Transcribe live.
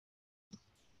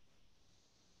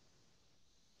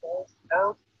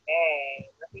Okay,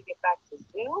 let me get back to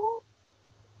Zoom. All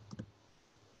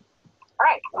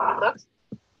right, looks.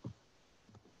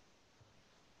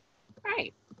 All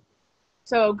right.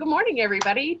 So good morning,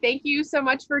 everybody. Thank you so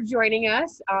much for joining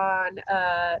us on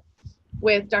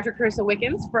with Dr. Carissa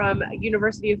Wickens from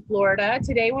University of Florida.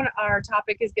 Today, our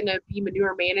topic is going to be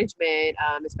manure management,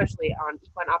 especially on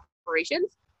equine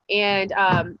operations. And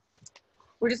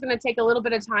we're just going to take a little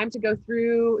bit of time to go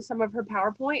through some of her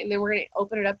PowerPoint, and then we're going to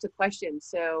open it up to questions.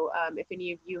 So if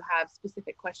any of you have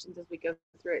specific questions as we go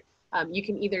through it, you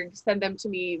can either send them to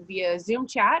me via Zoom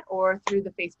chat or through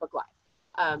the Facebook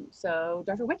Live. So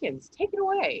Dr. Wickens, take it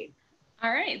away.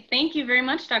 All right, thank you very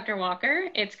much, Dr. Walker.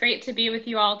 It's great to be with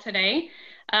you all today.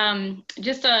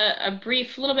 Just a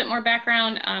brief, little bit more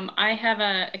background. I have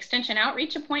an extension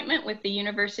outreach appointment with the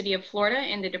University of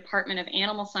Florida in the Department of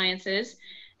Animal Sciences,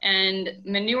 and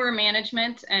manure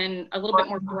management and a little bit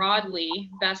more broadly,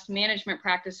 best management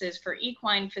practices for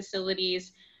equine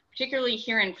facilities, particularly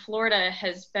here in Florida,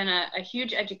 has been a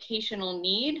huge educational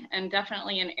need and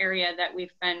definitely an area that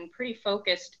we've been pretty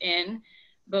focused in,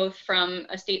 both from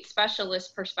a state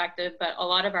specialist perspective, but a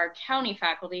lot of our county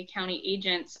faculty, county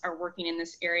agents are working in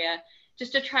this area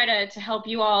just to try to help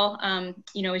you all,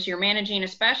 you know, as you're managing,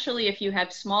 especially if you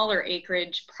have smaller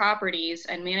acreage properties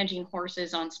and managing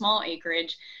horses on small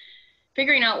acreage,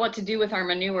 figuring out what to do with our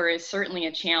manure is certainly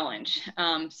a challenge.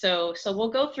 So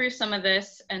we'll go through some of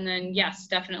this, and then yes,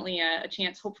 definitely a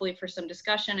chance hopefully for some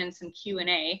discussion and some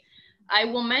Q&A. I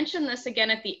will mention this again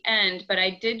at the end, but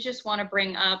I did just want to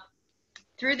bring up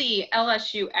through the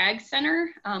LSU Ag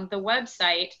Center, the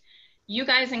website, you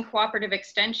guys in Cooperative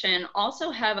Extension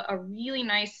also have a really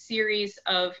nice series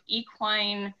of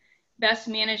equine best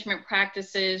management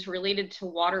practices related to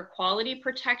water quality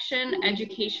protection,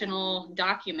 educational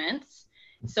documents.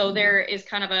 So there is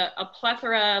kind of a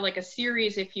plethora, like a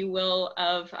series, if you will,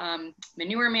 of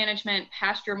manure management,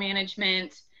 pasture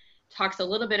management, talks a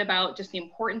little bit about just the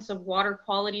importance of water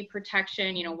quality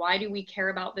protection. You know, why do we care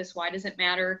about this? Why does it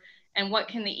matter? And what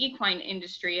can the equine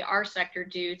industry, our sector,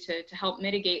 do to help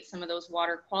mitigate some of those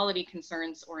water quality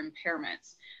concerns or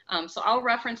impairments? So I'll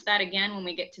reference that again when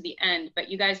we get to the end, but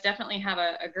you guys definitely have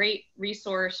a great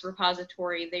resource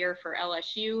repository there for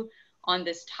LSU on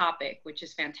this topic, which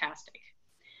is fantastic.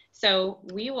 So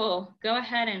we will go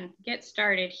ahead and get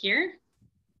started here.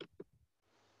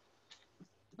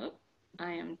 Oh,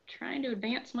 I am trying to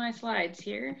advance my slides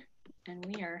here, and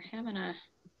we are having a...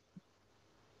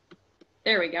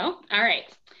 There we go. All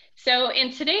right. So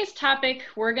in today's topic,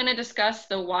 we're going to discuss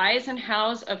the whys and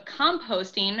hows of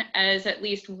composting as at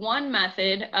least one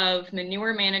method of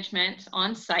manure management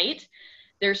on site.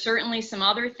 There's certainly some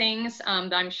other things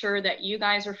that I'm sure that you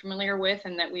guys are familiar with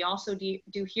and that we also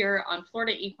do here on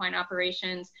Florida Equine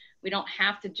Operations. We don't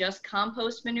have to just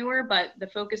compost manure, but the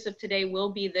focus of today will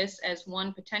be this as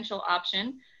one potential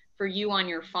option for you on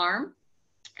your farm.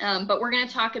 But we're going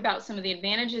to talk about some of the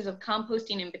advantages of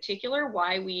composting in particular,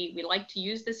 why we like to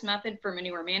use this method for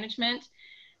manure management.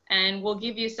 And we'll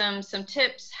give you some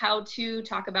tips, how to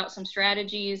talk about some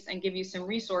strategies, and give you some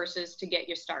resources to get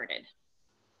you started.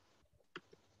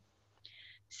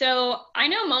 So I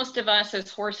know most of us as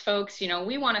horse folks, you know,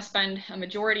 we want to spend a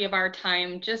majority of our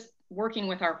time just working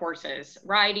with our horses,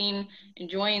 riding,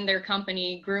 enjoying their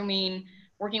company, grooming,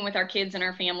 working with our kids and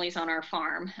our families on our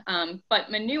farm. But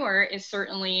manure is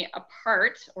certainly a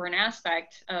part or an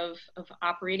aspect of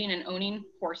operating and owning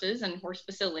horses and horse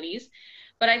facilities.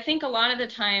 But I think a lot of the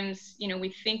times, you know, we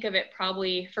think of it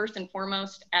probably first and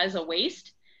foremost as a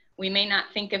waste. We may not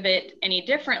think of it any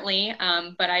differently,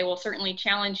 but I will certainly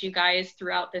challenge you guys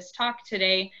throughout this talk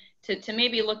today to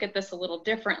maybe look at this a little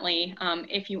differently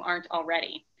if you aren't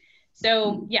already.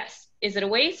 So yes, is it a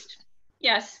waste?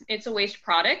 Yes, it's a waste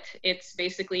product. It's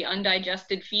basically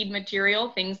undigested feed material,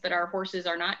 things that our horses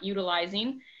are not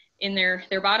utilizing in their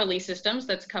bodily systems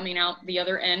that's coming out the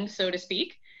other end, so to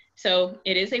speak. So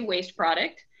it is a waste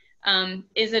product.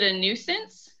 Is it a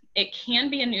nuisance? It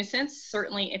can be a nuisance,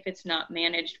 certainly if it's not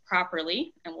managed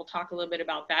properly, and we'll talk a little bit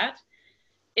about that.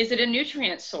 Is it a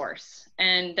nutrient source?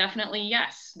 And definitely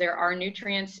yes, there are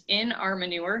nutrients in our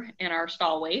manure and our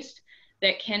stall waste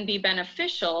that can be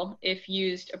beneficial if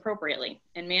used appropriately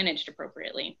and managed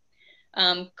appropriately.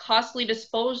 Costly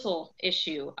disposal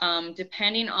issue,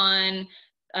 depending on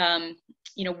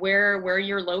you know, where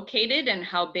you're located and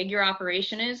how big your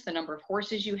operation is, the number of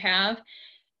horses you have.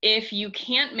 If you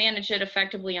can't manage it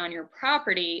effectively on your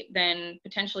property, then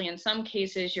potentially in some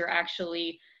cases you're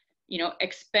actually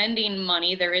expending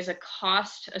money. There is a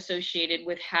cost associated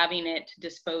with having it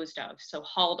disposed of. So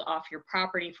hauled off your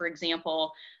property, for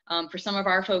example, for some of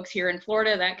our folks here in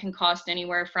Florida, that can cost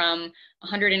anywhere from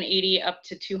 $180 up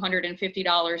to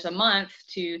 $250 a month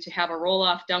to have a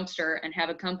roll-off dumpster and have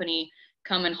a company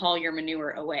come and haul your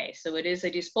manure away. So it is a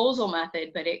disposal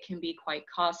method, but it can be quite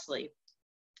costly.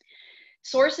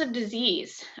 Source of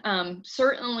disease.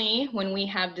 Certainly when we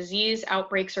have disease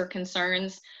outbreaks or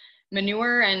concerns,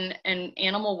 manure and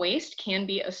animal waste can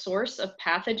be a source of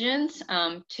pathogens.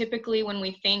 Typically when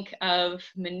we think of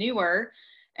manure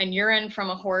and urine from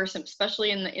a horse,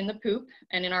 especially in the poop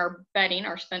and in our bedding,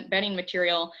 our spent bedding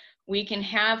material, we can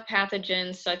have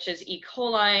pathogens such as E.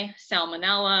 coli,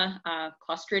 salmonella,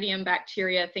 Clostridium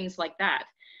bacteria, things like that.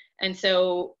 And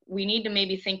so we need to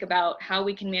maybe think about how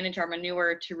we can manage our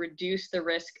manure to reduce the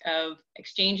risk of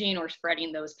exchanging or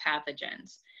spreading those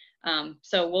pathogens.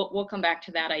 So we'll come back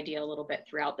to that idea a little bit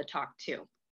throughout the talk too.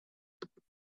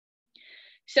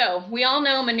 So we all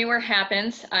know manure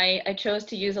happens. I chose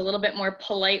to use a little bit more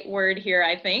polite word here,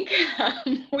 I think.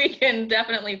 We can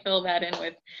definitely fill that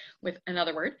in with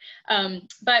another word.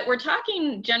 But we're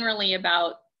talking generally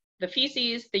about the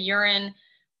feces, the urine,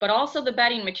 but also the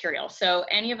bedding material. So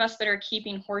any of us that are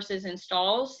keeping horses in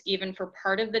stalls, even for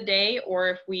part of the day, or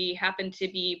if we happen to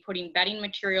be putting bedding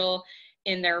material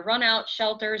in their run out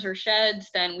shelters or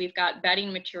sheds, then we've got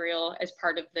bedding material as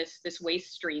part of this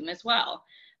waste stream as well.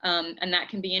 And that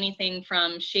can be anything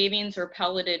from shavings or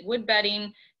pelleted wood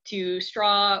bedding to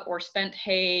straw or spent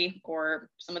hay, or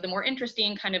some of the more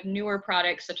interesting kind of newer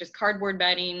products such as cardboard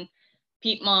bedding,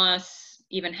 peat moss,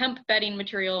 even hemp bedding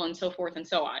material, and so forth and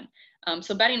so on.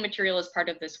 So bedding material is part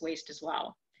of this waste as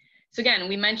well. So again,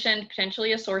 we mentioned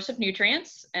potentially a source of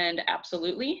nutrients, and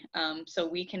absolutely. So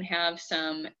we can have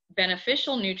some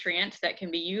beneficial nutrients that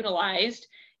can be utilized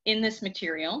in this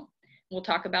material. We'll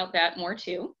talk about that more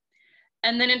too.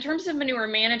 And then in terms of manure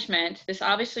management, this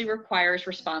obviously requires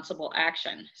responsible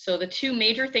action. So the two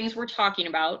major things we're talking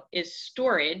about is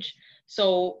storage.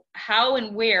 So how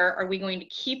and where are we going to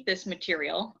keep this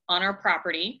material on our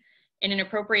property in an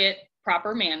appropriate,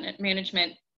 proper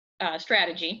management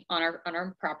strategy on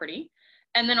our property?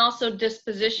 And then also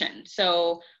disposition.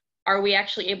 So are we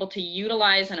actually able to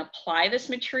utilize and apply this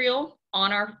material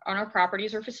on our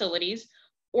properties or facilities?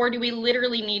 Or do we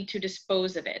literally need to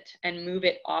dispose of it and move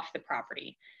it off the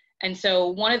property? And so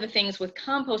one of the things with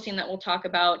composting that we'll talk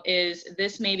about is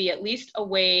this may be at least a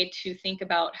way to think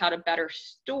about how to better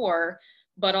store,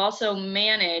 but also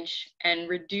manage and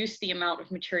reduce the amount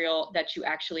of material that you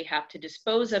actually have to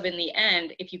dispose of in the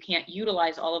end if you can't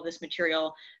utilize all of this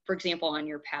material, for example, on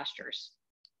your pastures.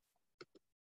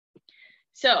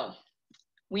 So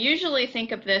we usually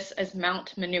think of this as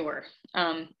mount manure.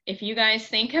 If you guys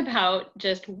think about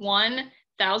just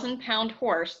 1,000-pound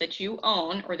horse that you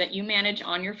own or that you manage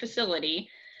on your facility,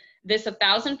 this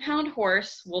 1,000-pound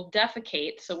horse will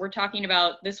defecate. So we're talking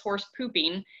about this horse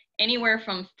pooping anywhere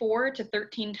from 4 to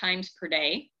 13 times per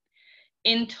day.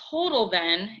 In total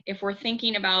then, if we're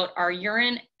thinking about our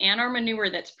urine and our manure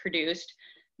that's produced,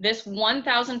 this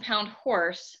 1,000-pound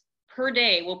horse per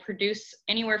day will produce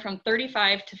anywhere from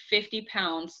 35 to 50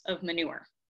 pounds of manure.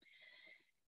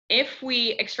 If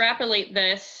we extrapolate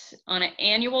this on an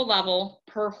annual level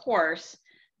per horse,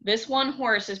 this one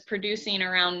horse is producing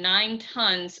around 9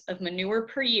 tons of manure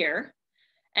per year.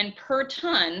 And per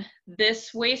ton,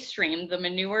 this waste stream, the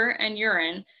manure and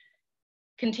urine,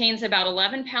 contains about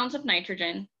 11 pounds of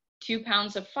nitrogen, 2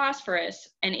 pounds of phosphorus,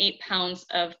 and 8 pounds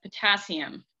of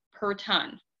potassium per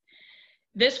ton.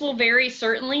 This will vary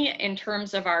certainly in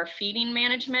terms of our feeding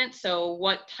management. So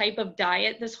what type of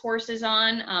diet this horse is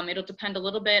on, it'll depend a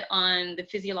little bit on the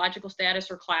physiological status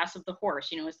or class of the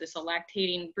horse. Is this a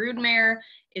lactating broodmare?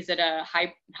 Is it a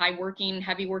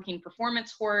heavy working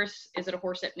performance horse? Is it a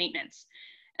horse at maintenance?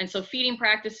 And so feeding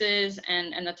practices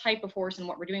and the type of horse and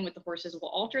what we're doing with the horses will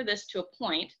alter this to a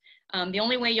point. The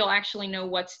only way you'll actually know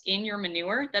what's in your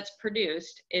manure that's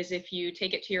produced is if you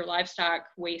take it to your livestock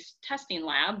waste testing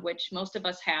lab, which most of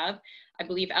us have. I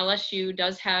believe LSU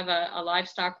does have a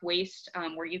livestock waste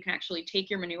where you can actually take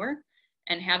your manure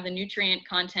and have the nutrient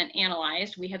content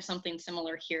analyzed. We have something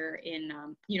similar here in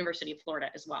University of Florida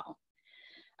as well.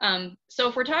 So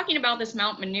if we're talking about this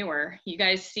mount manure, you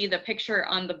guys see the picture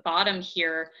on the bottom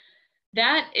here.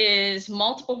 That is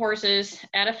multiple horses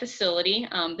at a facility.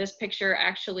 This picture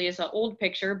actually is an old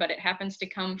picture, but it happens to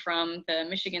come from the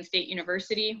Michigan State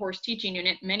University Horse Teaching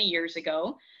Unit many years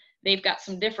ago. They've got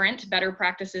some different, better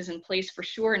practices in place for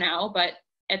sure now, but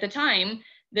at the time,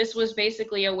 this was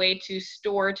basically a way to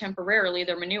store temporarily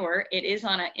their manure. It is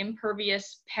on an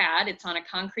impervious pad. It's on a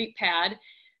concrete pad,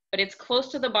 but it's close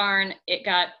to the barn. It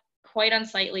got quite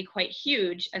unsightly, quite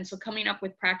huge. And so coming up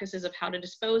with practices of how to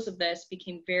dispose of this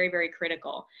became very, very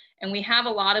critical. And we have a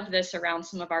lot of this around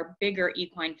some of our bigger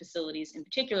equine facilities in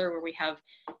particular, where we have,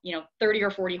 30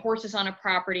 or 40 horses on a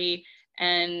property.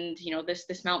 And,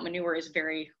 this amount manure is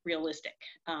very realistic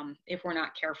if we're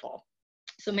not careful.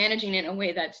 So managing it in a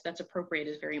way that's appropriate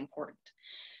is very important.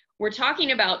 We're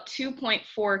talking about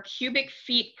 2.4 cubic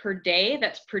feet per day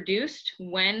that's produced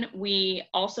when we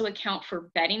also account for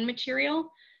bedding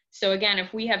material. So again,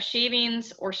 if we have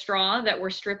shavings or straw that we're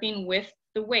stripping with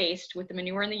the waste, with the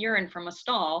manure and the urine from a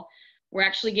stall, we're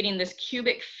actually getting this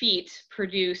cubic feet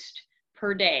produced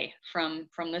per day from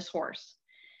this horse.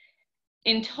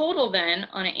 In total then,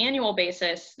 on an annual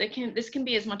basis, this can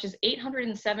be as much as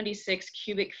 876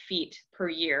 cubic feet per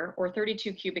year, or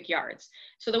 32 cubic yards.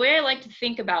 So the way I like to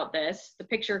think about this, the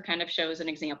picture kind of shows an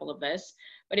example of this,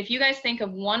 but if you guys think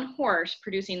of one horse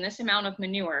producing this amount of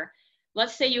manure,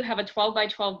 let's say you have a 12 by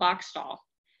 12 box stall.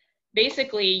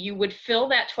 Basically, you would fill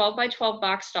that 12 by 12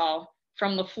 box stall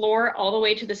from the floor all the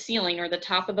way to the ceiling or the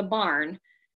top of the barn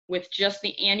with just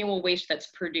the annual waste that's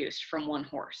produced from one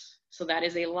horse. So that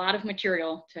is a lot of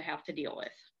material to have to deal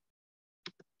with.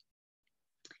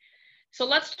 So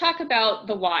let's talk about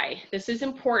the why. This is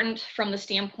important from the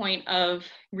standpoint of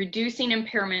reducing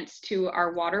impairments to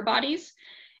our water bodies.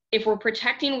 If we're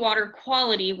protecting water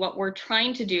quality, what we're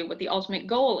trying to do, what the ultimate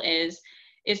goal is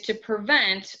to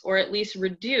prevent or at least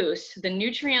reduce the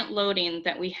nutrient loading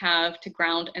that we have to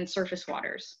ground and surface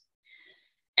waters.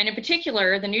 And in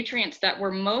particular, the nutrients that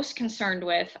we're most concerned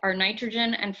with are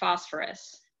nitrogen and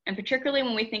phosphorus. And particularly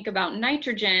when we think about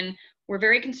nitrogen, we're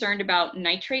very concerned about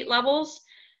nitrate levels.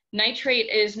 Nitrate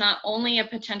is not only a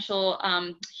potential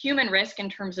human risk in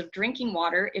terms of drinking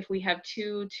water if we have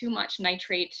too much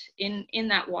nitrate in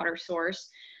that water source,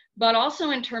 but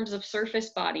also in terms of surface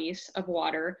bodies of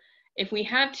water. If we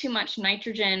have too much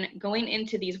nitrogen going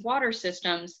into these water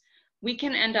systems, we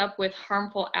can end up with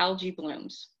harmful algae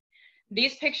blooms.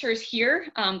 These pictures here,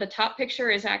 the top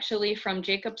picture is actually from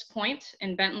Jacobs Point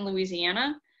in Benton,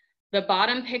 Louisiana. The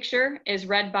bottom picture is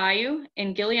Red Bayou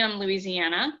in Gilliam,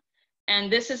 Louisiana.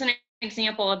 And this is an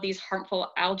example of these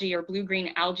harmful algae or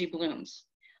blue-green algae blooms.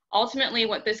 Ultimately,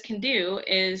 what this can do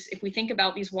is, if we think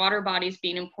about these water bodies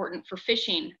being important for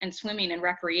fishing and swimming and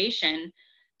recreation,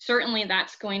 certainly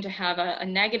that's going to have a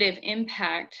negative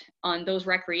impact on those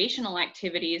recreational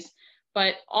activities,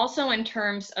 but also in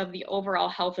terms of the overall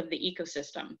health of the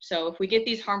ecosystem. So if we get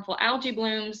these harmful algae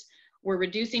blooms, we're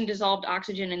reducing dissolved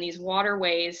oxygen in these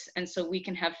waterways, and so we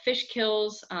can have fish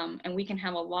kills, and we can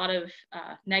have a lot of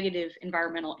negative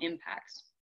environmental impacts.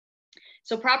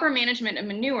 So proper management of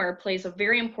manure plays a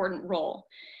very important role.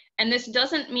 And this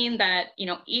doesn't mean that,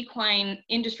 equine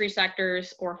industry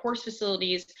sectors or horse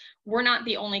facilities, we're not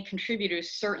the only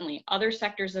contributors. Certainly other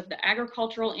sectors of the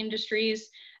agricultural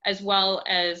industries, as well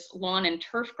as lawn and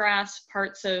turf grass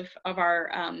parts of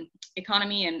our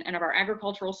economy and of our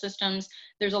agricultural systems.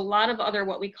 There's a lot of other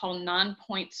what we call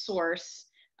non-point source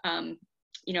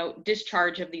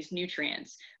discharge of these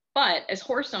nutrients. But as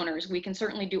horse owners, we can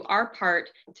certainly do our part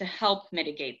to help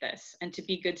mitigate this and to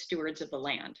be good stewards of the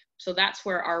land. So that's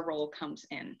where our role comes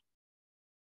in.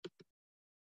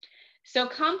 So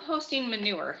composting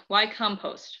manure, why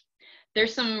compost?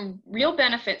 There's some real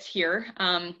benefits here.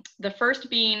 The first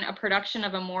being a production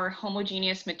of a more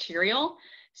homogeneous material.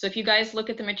 So if you guys look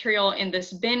at the material in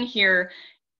this bin here,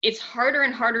 it's harder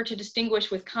and harder to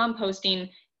distinguish with composting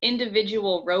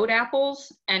individual road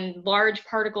apples and large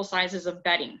particle sizes of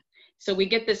bedding. So we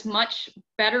get this much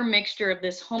better mixture of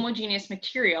this homogeneous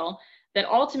material that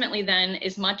ultimately then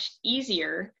is much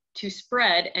easier to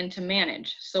spread and to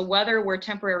manage. So whether we're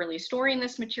temporarily storing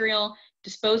this material,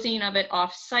 disposing of it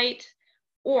off-site,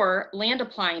 or land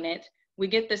applying it, we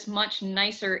get this much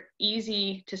nicer,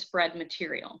 easy to spread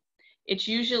material. It's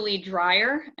usually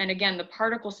drier, and again, the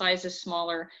particle size is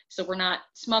smaller, so we're not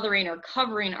smothering or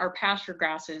covering our pasture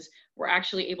grasses. We're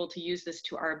actually able to use this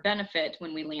to our benefit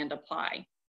when we land apply.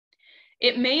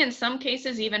 It may, in some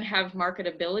cases, even have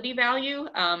marketability value.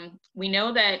 We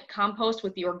know that compost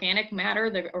with the organic matter,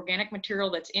 the organic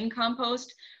material that's in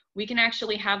compost, we can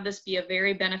actually have this be a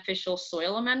very beneficial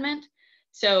soil amendment.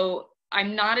 So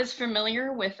I'm not as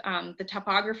familiar with the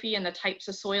topography and the types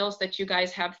of soils that you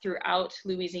guys have throughout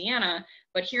Louisiana,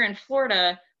 but here in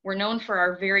Florida, we're known for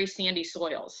our very sandy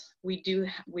soils. We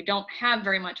don't have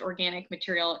very much organic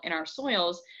material in our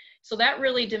soils, so that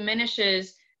really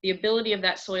diminishes the ability of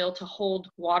that soil to hold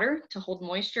water, to hold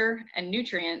moisture and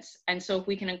nutrients. And so if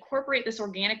we can incorporate this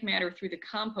organic matter through the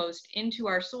compost into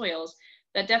our soils,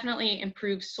 that definitely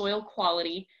improves soil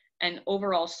quality and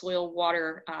overall soil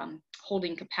water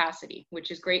holding capacity,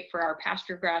 which is great for our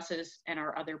pasture grasses and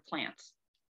our other plants.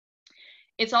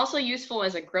 It's also useful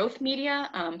as a growth media.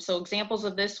 So examples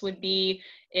of this would be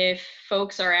if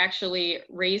folks are actually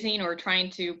raising or trying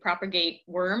to propagate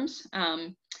worms,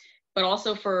 but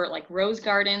also for like rose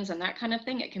gardens and that kind of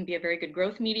thing, it can be a very good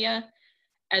growth media.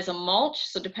 As a mulch,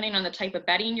 so depending on the type of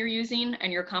bedding you're using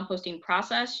and your composting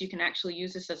process, you can actually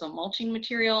use this as a mulching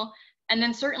material. And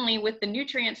then certainly with the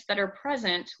nutrients that are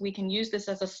present, we can use this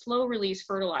as a slow release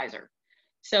fertilizer.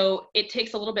 So it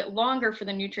takes a little bit longer for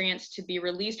the nutrients to be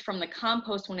released from the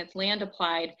compost when it's land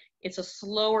applied. It's a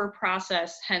slower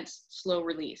process, hence slow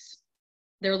release.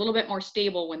 They're a little bit more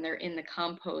stable when they're in the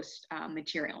compost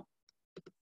material.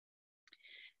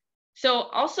 So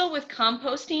also with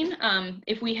composting,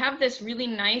 if we have this really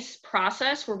nice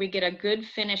process where we get a good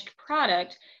finished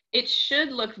product, it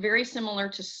should look very similar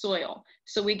to soil.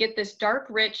 So we get this dark,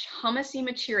 rich, humusy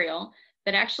material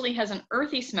that actually has an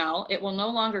earthy smell. It will no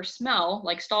longer smell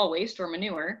like stall waste or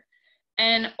manure.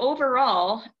 And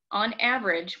overall, on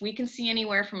average, we can see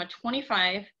anywhere from a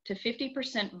 25 to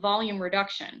 50% volume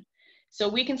reduction. So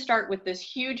we can start with this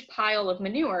huge pile of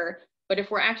manure, but if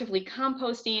we're actively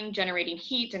composting, generating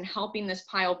heat, and helping this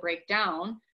pile break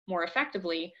down more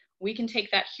effectively, we can take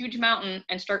that huge mountain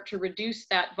and start to reduce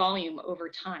that volume over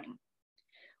time.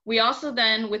 We also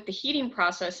then, with the heating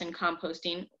process in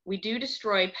composting, we do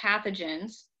destroy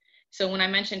pathogens. So when I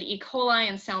mentioned E. coli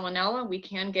and Salmonella, we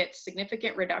can get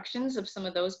significant reductions of some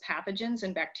of those pathogens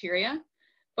and bacteria.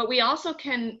 But we also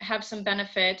can have some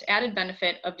benefit, added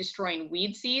benefit of destroying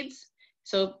weed seeds.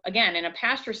 So again, in a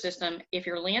pasture system, if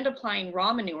you're land applying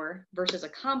raw manure versus a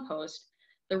compost,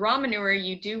 the raw manure,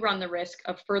 you do run the risk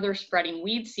of further spreading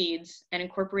weed seeds and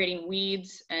incorporating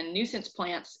weeds and nuisance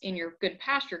plants in your good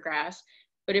pasture grass.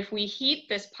 But if we heat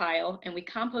this pile and we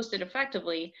compost it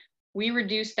effectively, we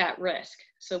reduce that risk.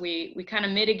 So we kind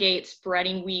of mitigate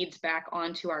spreading weeds back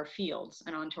onto our fields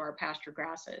and onto our pasture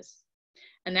grasses.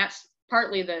 And that's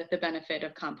partly the benefit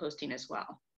of composting as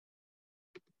well.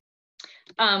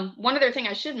 One other thing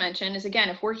I should mention is, again,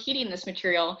 if we're heating this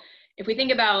material, if we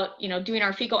think about, doing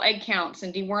our fecal egg counts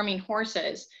and deworming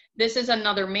horses, this is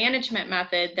another management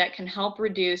method that can help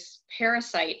reduce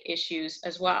parasite issues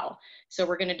as well. So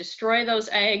we're going to destroy those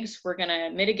eggs. We're going to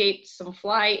mitigate some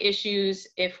fly issues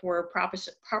if we're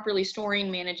properly storing,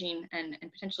 managing, and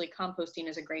potentially composting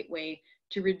is a great way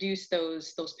to reduce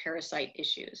those parasite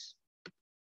issues.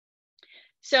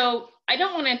 So I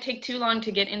don't want to take too long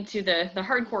to get into the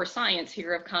hardcore science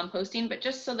here of composting, but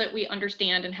just so that we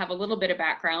understand and have a little bit of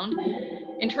background.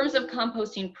 In terms of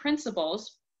composting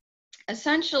principles,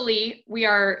 essentially we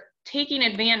are taking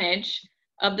advantage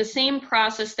of the same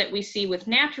process that we see with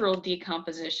natural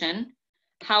decomposition.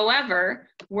 However,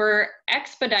 we're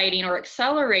expediting or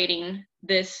accelerating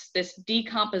this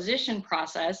decomposition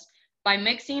process by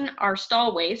mixing our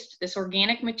stall waste, this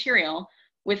organic material,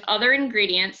 with other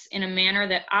ingredients in a manner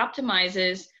that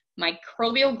optimizes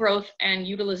microbial growth and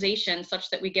utilization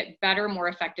such that we get better, more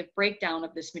effective breakdown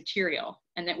of this material,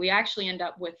 and that we actually end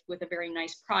up with a very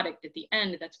nice product at the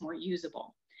end that's more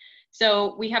usable.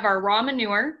 So we have our raw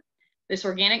manure, this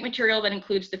organic material that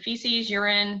includes the feces,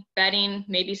 urine, bedding,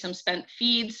 maybe some spent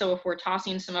feed. So if we're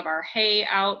tossing some of our hay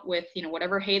out with,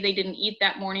 whatever hay they didn't eat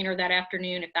that morning or that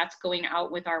afternoon, if that's going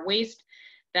out with our waste,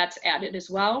 that's added as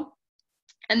well.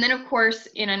 And then, of course,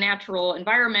 in a natural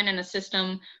environment, in a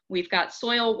system, we've got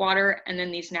soil, water, and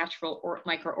then these natural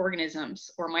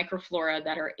microorganisms or microflora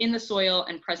that are in the soil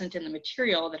and present in the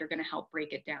material that are going to help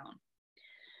break it down.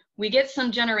 We get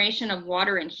some generation of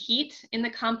water and heat in the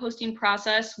composting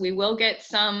process. We will get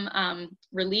some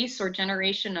release or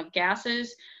generation of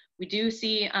gases. We do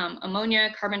see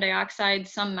ammonia, carbon dioxide,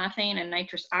 some methane, and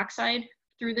nitrous oxide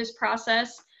through this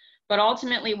process. But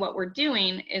ultimately what we're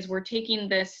doing is we're taking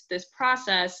this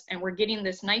process and we're getting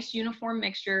this nice uniform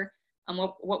mixture on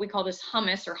what we call this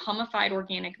humus or humified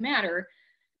organic matter,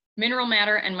 mineral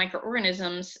matter and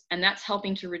microorganisms, and that's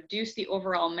helping to reduce the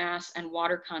overall mass and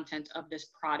water content of this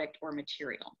product or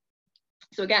material.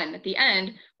 So again, at the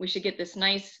end, we should get this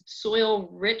nice soil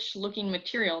rich looking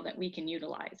material that we can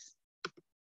utilize.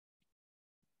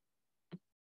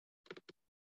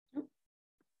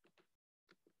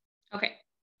 Okay.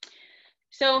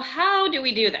 So how do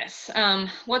we do this?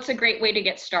 What's a great way to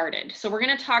get started? So we're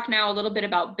going to talk now a little bit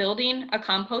about building a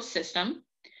compost system.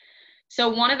 So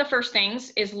one of the first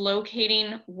things is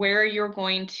locating where you're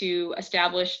going to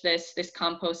establish this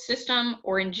compost system,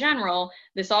 or in general,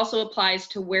 this also applies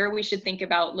to where we should think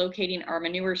about locating our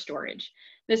manure storage.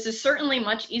 This is certainly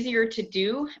much easier to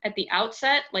do at the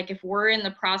outset, like if we're in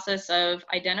the process of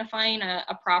identifying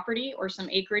a property or some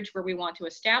acreage where we want to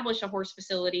establish a horse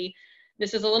facility.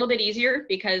 This is a little bit easier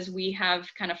because we have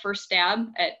kind of first stab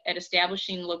at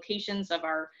establishing locations of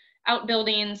our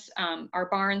outbuildings, our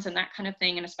barns and that kind of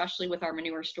thing, and especially with our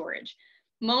manure storage.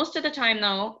 Most of the time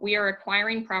though, we are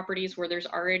acquiring properties where there's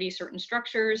already certain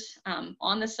structures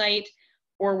on the site,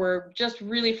 or we're just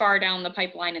really far down the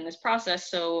pipeline in this process.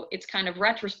 So it's kind of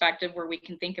retrospective where we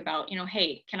can think about, you know,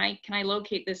 hey, can I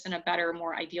locate this in a better,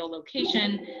 more ideal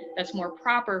location that's more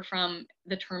proper from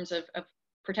the terms of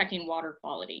protecting water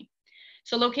quality.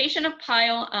 So location of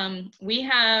pile, we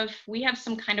have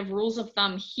some kind of rules of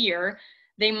thumb here.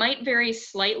 They might vary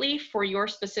slightly for your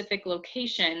specific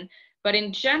location, but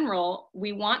in general,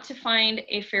 we want to find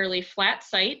a fairly flat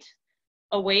site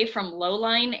away from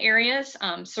low-lying areas.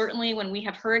 Certainly when we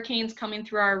have hurricanes coming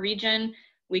through our region,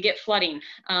 we get flooding,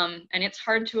 and it's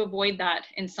hard to avoid that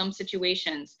in some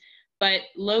situations. But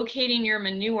locating your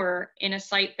manure in a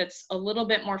site that's a little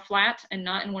bit more flat and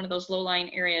not in one of those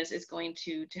low-lying areas is going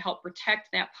to help protect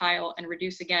that pile and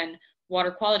reduce, again, water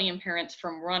quality impairments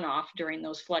from runoff during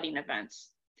those flooding events.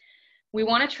 We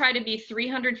want to try to be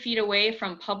 300 feet away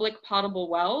from public potable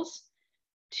wells,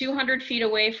 200 feet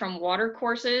away from water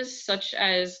courses, such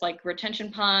as like retention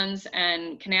ponds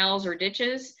and canals or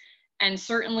ditches. And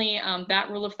certainly that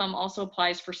rule of thumb also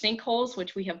applies for sinkholes,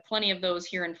 which we have plenty of those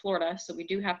here in Florida, so we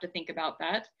do have to think about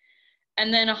that.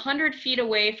 And then 100 feet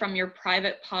away from your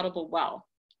private potable well.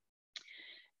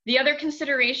 The other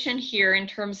consideration here in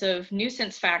terms of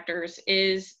nuisance factors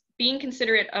is being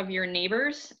considerate of your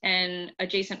neighbors and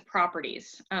adjacent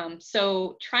properties.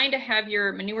 So trying to have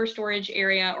your manure storage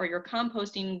area or your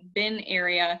composting bin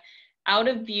area out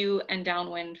of view and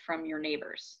downwind from your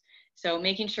neighbors. So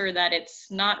making sure that it's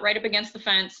not right up against the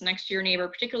fence next to your neighbor,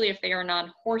 particularly if they are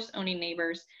non-horse owning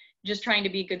neighbors, just trying to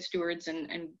be good stewards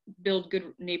and build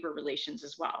good neighbor relations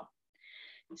as well.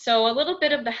 So a little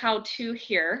bit of the how-to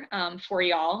here for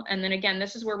y'all. And then again,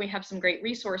 this is where we have some great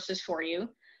resources for you.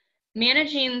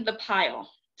 Managing the pile.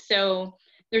 So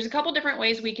there's a couple different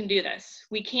ways we can do this.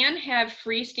 We can have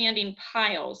freestanding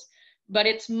piles, but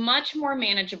it's much more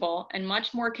manageable and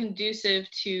much more conducive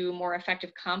to more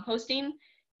effective composting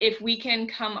if we can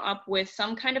come up with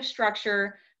some kind of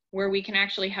structure where we can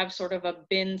actually have sort of a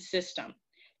bin system.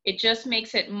 It just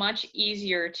makes it much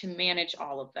easier to manage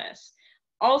all of this.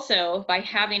 Also, by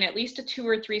having at least a 2-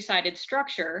 or 3-sided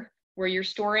structure where you're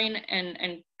storing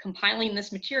and compiling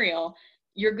this material,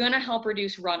 you're going to help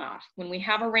reduce runoff. When we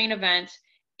have a rain event,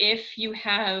 if you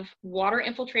have water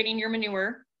infiltrating your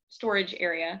manure storage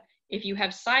area, if you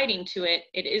have siding to it,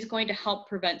 it is going to help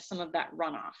prevent some of that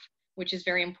runoff, which is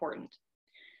very important.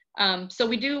 So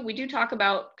we do talk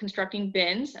about constructing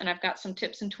bins, and I've got some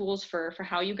tips and tools for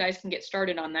how you guys can get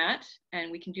started on that.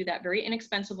 And we can do that very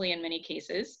inexpensively in many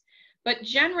cases. But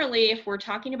generally, if we're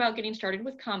talking about getting started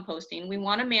with composting, we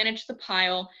want to manage the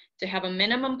pile to have a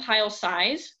minimum pile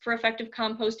size for effective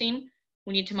composting.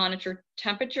 We need to monitor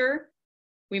temperature.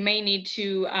 We may need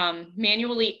to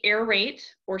manually aerate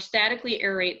or statically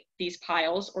aerate these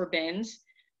piles or bins.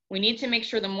 We need to make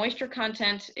sure the moisture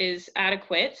content is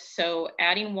adequate, so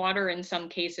adding water in some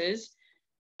cases.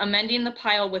 Amending the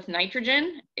pile with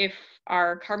nitrogen if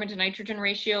our carbon to nitrogen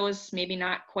ratio is maybe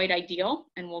not quite ideal,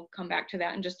 and we'll come back to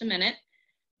that in just a minute.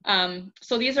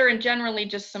 So these are generally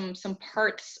just some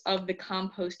parts of the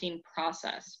composting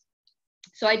process.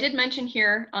 So I did mention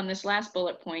here on this last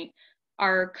bullet point,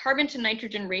 our carbon to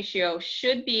nitrogen ratio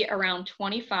should be around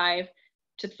 25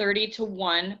 to 30 to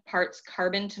 1 parts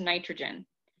carbon to nitrogen.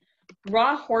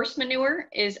 Raw horse manure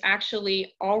is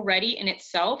actually already in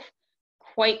itself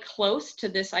quite close to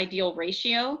this ideal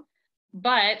ratio,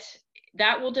 but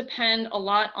that will depend a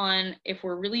lot on if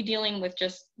we're really dealing with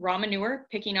just raw manure,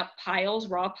 picking up piles,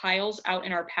 raw piles out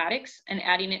in our paddocks and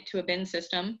adding it to a bin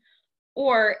system,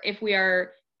 or if we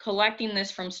are collecting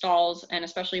this from stalls, and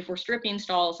especially if we're stripping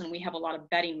stalls and we have a lot of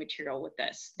bedding material with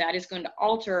this, that is going to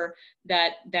alter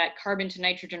that carbon to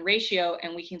nitrogen ratio,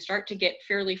 and we can start to get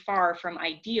fairly far from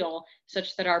ideal,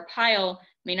 such that our pile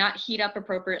may not heat up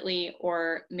appropriately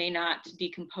or may not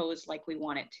decompose like we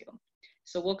want it to.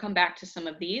 So we'll come back to some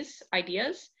of these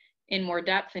ideas in more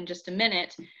depth in just a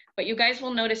minute, but you guys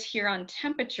will notice here on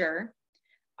temperature,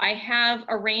 I have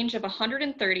a range of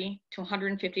 130 to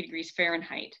 150 degrees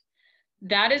Fahrenheit.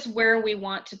 That is where we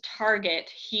want to target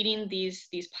heating these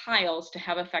piles to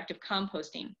have effective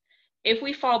composting. If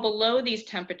we fall below these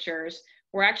temperatures,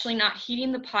 we're actually not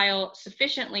heating the pile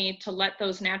sufficiently to let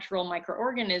those natural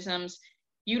microorganisms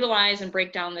utilize and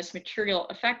break down this material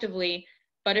effectively.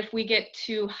 But if we get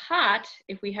too hot,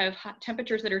 if we have hot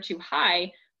temperatures that are too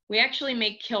high, we actually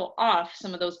may kill off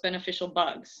some of those beneficial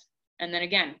bugs. And then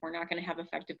again, we're not going to have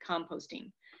effective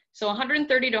composting. So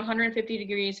 130 to 150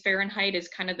 degrees Fahrenheit is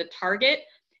kind of the target.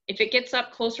 If it gets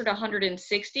up closer to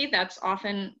 160, that's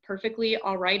often perfectly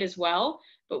all right as well.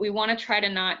 But we want to try to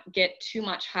not get too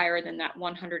much higher than that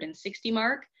 160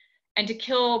 mark. And to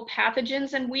kill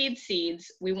pathogens and weed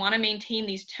seeds, we want to maintain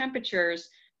these temperatures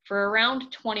for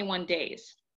around 21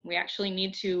 days. We actually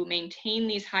need to maintain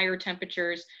these higher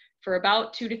temperatures for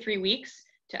about 2 to 3 weeks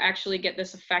to actually get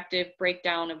this effective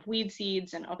breakdown of weed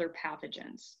seeds and other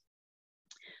pathogens.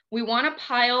 We want a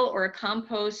pile or a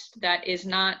compost that is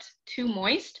not too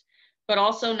moist, but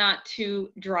also not too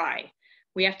dry.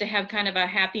 We have to have kind of a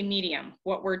happy medium.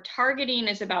 What we're targeting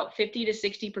is about 50 to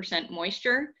 60%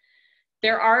 moisture.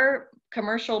 There are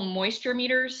commercial moisture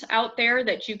meters out there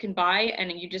that you can buy,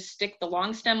 and you just stick the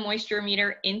long stem moisture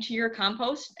meter into your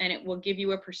compost and it will give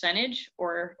you a percentage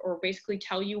or basically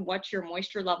tell you what your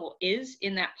moisture level is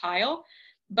in that pile.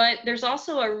 But there's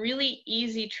also a really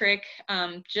easy trick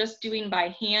just doing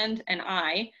by hand and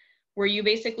eye, where you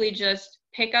basically just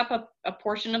pick up a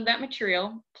portion of that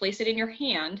material, place it in your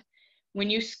hand. When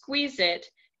you squeeze it,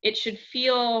 it should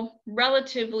feel,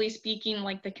 relatively speaking,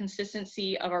 like the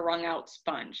consistency of a wrung out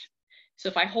sponge. So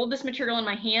if I hold this material in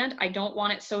my hand, I don't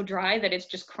want it so dry that it's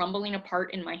just crumbling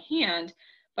apart in my hand,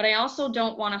 but I also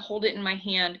don't want to hold it in my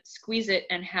hand, squeeze it,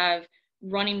 and have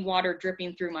running water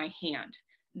dripping through my hand.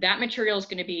 That material is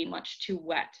going to be much too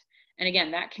wet. And again,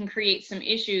 that can create some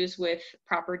issues with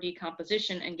proper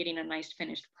decomposition and getting a nice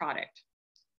finished product.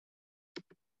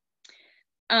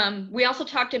 We also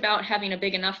talked about having a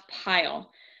big enough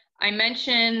pile. I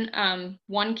mentioned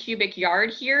 1 cubic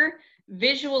yard here.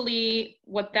 Visually,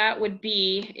 what that would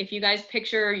be, if you guys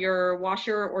picture your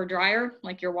washer or dryer,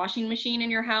 like your washing machine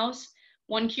in your house,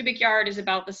 1 cubic yard is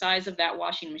about the size of that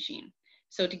washing machine.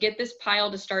 So to get this pile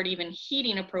to start even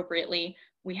heating appropriately,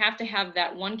 we have to have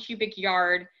that 1 cubic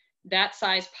yard, that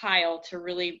size pile, to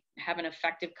really have an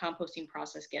effective composting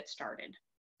process get started.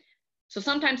 So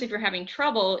sometimes if you're having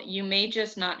trouble, you may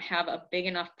just not have a big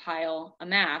enough pile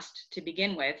amassed to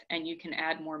begin with, and you can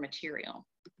add more material.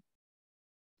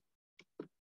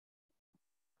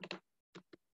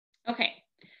 Okay,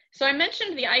 so I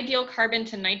mentioned the ideal carbon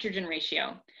to nitrogen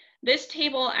ratio. This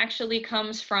table actually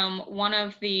comes from one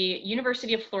of the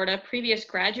University of Florida previous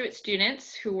graduate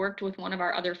students who worked with one of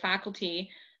our other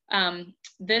faculty.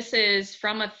 This is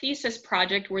from a thesis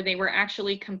project where they were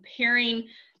actually comparing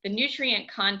the nutrient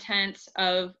contents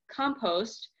of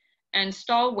compost and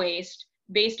stall waste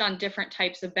based on different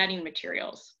types of bedding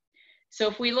materials. So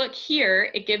if we look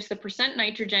here, it gives the percent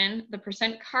nitrogen, the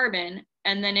percent carbon,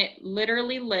 and then it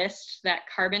literally lists that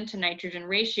carbon to nitrogen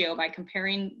ratio by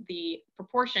comparing the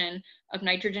proportion of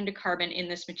nitrogen to carbon in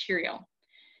this material.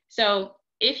 So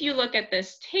if you look at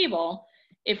this table,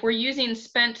 if we're using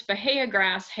spent Bahia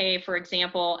grass hay, for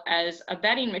example, as a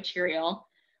bedding material,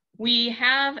 we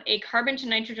have a carbon to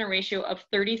nitrogen ratio of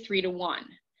 33 to 1,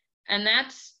 and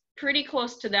that's pretty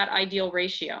close to that ideal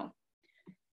ratio.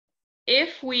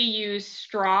 If we use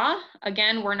straw,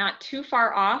 again, we're not too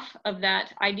far off of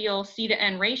that ideal C to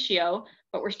N ratio,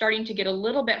 but we're starting to get a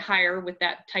little bit higher with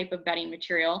that type of bedding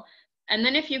material. And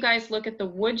then if you guys look at the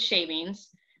wood shavings,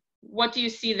 what do you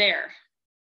see there?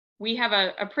 We have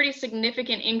a pretty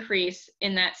significant increase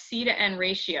in that C to N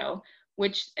ratio,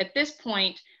 which at this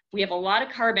point, we have a lot of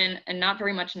carbon and not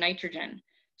very much nitrogen.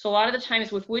 So a lot of the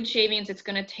times with wood shavings, it's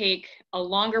going to take a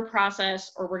longer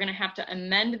process, or we're going to have to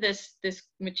amend this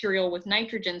material with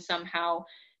nitrogen somehow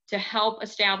to help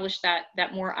establish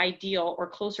that more ideal or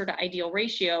closer to ideal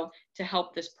ratio to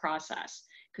help this process,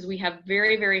 because we have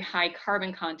very, very high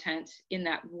carbon content in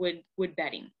that wood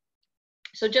bedding.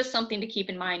 So just something to keep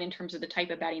in mind in terms of the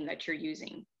type of bedding that you're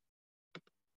using.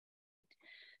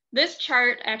 This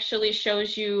chart actually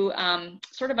shows you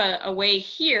sort of a way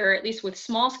here, at least with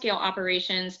small scale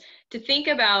operations, to think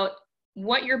about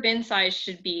what your bin size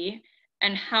should be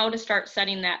and how to start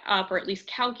setting that up, or at least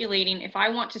calculating if I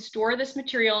want to store this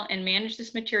material and manage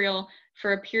this material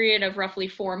for a period of roughly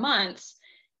 4 months.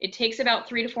 It takes about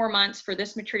 3 to 4 months for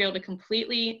this material to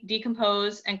completely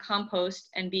decompose and compost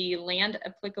and be land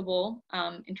applicable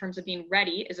in terms of being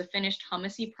ready as a finished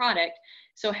humusy product.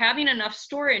 So having enough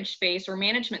storage space or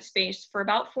management space for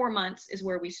about 4 months is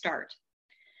where we start.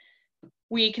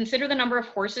 We consider the number of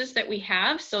horses that we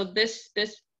have. So this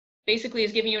basically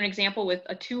is giving you an example with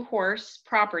a 2-horse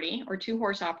property or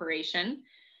 2-horse operation.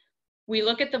 We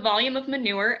look at the volume of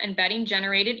manure and bedding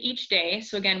generated each day.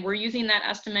 So again, we're using that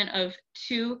estimate of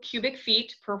 2 cubic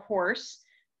feet per horse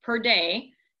per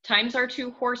day times our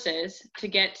 2 horses to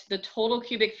get the total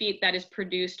cubic feet that is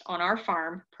produced on our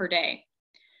farm per day.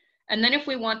 And then if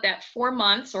we want that 4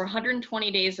 months or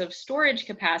 120 days of storage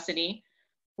capacity,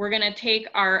 we're going to take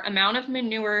our amount of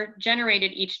manure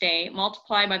generated each day,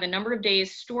 multiply by the number of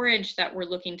days storage that we're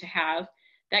looking to have.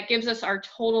 That gives us our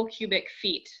total cubic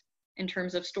feet in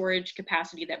terms of storage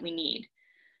capacity that we need.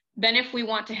 Then if we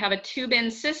want to have a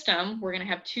 2-bin system, we're going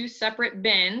to have 2 separate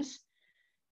bins.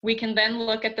 We can then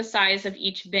look at the size of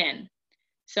each bin.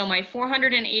 So my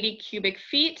 480 cubic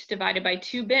feet divided by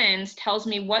 2 bins tells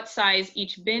me what size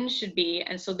each bin should be.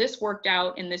 And so this worked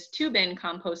out in this 2-bin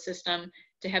compost system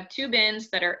to have 2 bins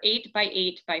that are 8 by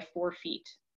 8 by 4 feet.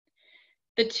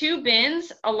 The 2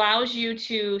 bins allows you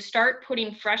to start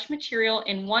putting fresh material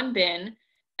in one bin,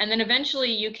 and then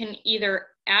eventually you can either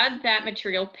add that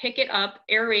material, pick it up,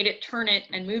 aerate it, turn it,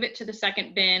 and move it to the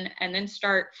second bin, and then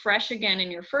start fresh again in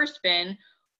your first bin.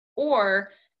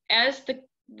 Or as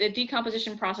the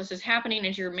decomposition process is happening,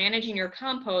 as you're managing your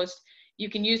compost, you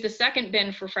can use the second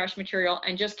bin for fresh material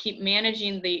and just keep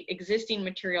managing the existing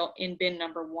material in bin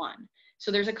number 1. So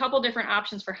there's a couple different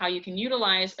options for how you can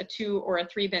utilize a 2 or a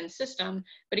 3-bin system,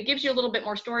 but it gives you a little bit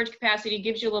more storage capacity,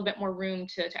 gives you a little bit more room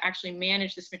to actually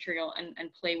manage this material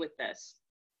and play with this.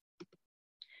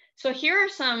 So here are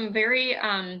some very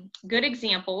good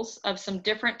examples of some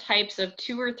different types of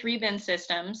 2 or 3-bin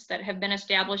systems that have been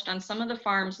established on some of the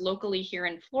farms locally here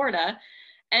in Florida.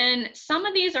 And some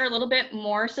of these are a little bit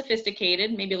more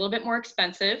sophisticated, maybe a little bit more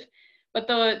expensive. But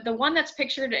the one that's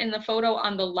pictured in the photo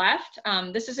on the left,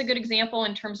 this is a good example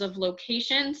in terms of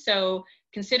location. So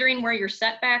considering where your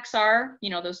setbacks are, you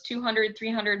know, those 200,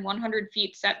 300, 100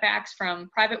 feet setbacks from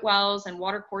private wells and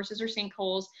water courses or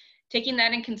sinkholes, taking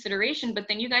that in consideration. But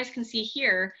then you guys can see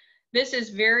here, this is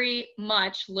very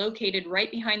much located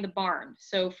right behind the barn.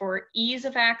 So for ease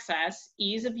of access,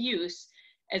 ease of use,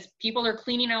 as people are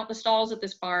cleaning out the stalls at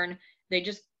this barn, they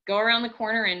just go around the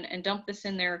corner and dump this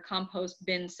in their compost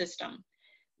bin system.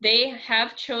 They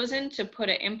have chosen to put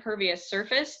an impervious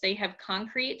surface. They have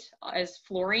concrete as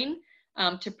flooring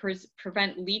to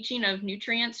prevent leaching of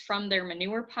nutrients from their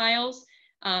manure piles.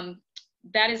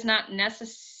 That is not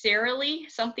necessarily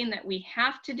something that we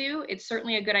have to do. It's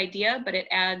certainly a good idea, but it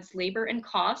adds labor and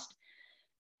cost.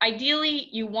 Ideally,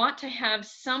 you want to have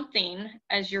something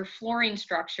as your flooring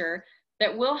structure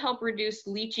that will help reduce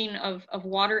leaching of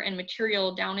water and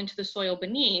material down into the soil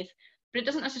beneath, but it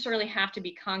doesn't necessarily have to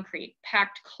be concrete.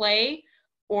 Packed clay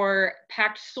or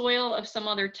packed soil of some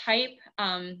other type,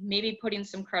 maybe putting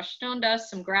some crushed stone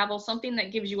dust, some gravel, something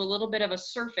that gives you a little bit of a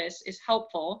surface is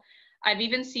helpful. I've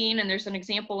even seen, and there's an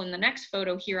example in the next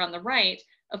photo here on the right,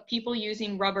 of people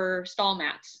using rubber stall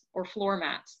mats or floor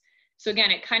mats. So again,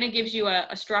 it kind of gives you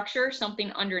a structure,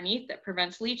 something underneath that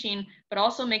prevents leaching, but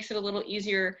also makes it a little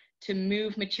easier to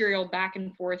move material back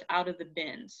and forth out of the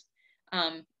bins.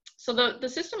 So the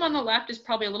system on the left is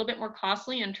probably a little bit more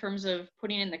costly in terms of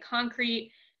putting in the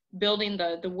concrete, building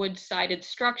the wood-sided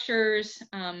structures,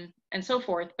 and so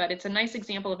forth, but it's a nice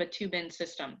example of a 2-bin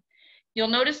system. You'll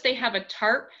notice they have a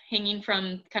tarp hanging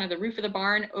from kind of the roof of the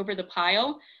barn over the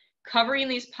pile. Covering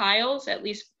these piles, at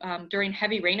least during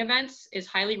heavy rain events, is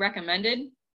highly recommended.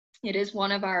 It is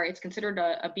one of our, it's considered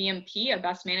a BMP, a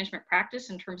best management practice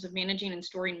in terms of managing and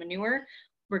storing manure,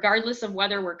 regardless of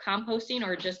whether we're composting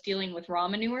or just dealing with raw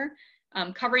manure.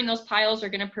 Covering those piles are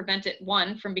going to prevent it,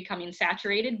 one, from becoming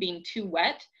saturated, being too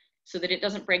wet, so that it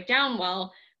doesn't break down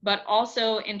well, but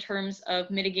also in terms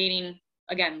of mitigating,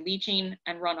 again, leaching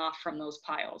and runoff from those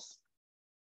piles.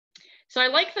 So I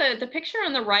like the picture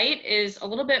on the right is a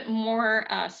little bit more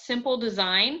simple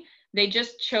design. They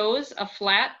just chose a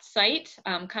flat site,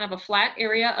 kind of a flat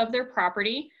area of their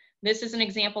property. This is an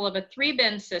example of a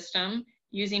 3-bin system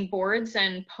using boards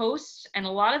and posts. And a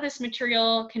lot of this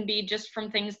material can be just from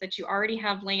things that you already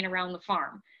have laying around the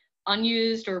farm.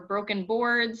 Unused or broken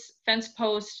boards, fence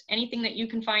posts, anything that you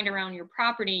can find around your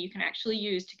property, you can actually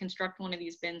use to construct one of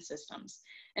these bin systems.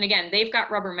 And again, they've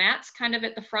got rubber mats kind of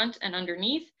at the front and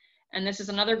underneath. And this is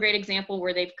another great example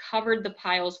where they've covered the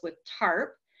piles with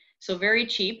tarp. So very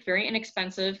cheap, very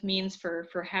inexpensive means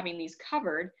for having these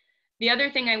covered. The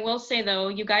other thing I will say though,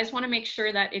 you guys want to make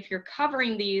sure that if you're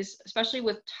covering these, especially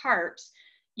with tarps,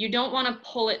 you don't want to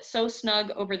pull it so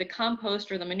snug over the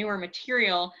compost or the manure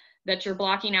material that you're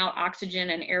blocking out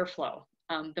oxygen and airflow.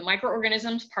 The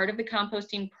microorganisms part of the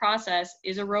composting process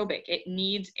is aerobic. It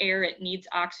needs air, it needs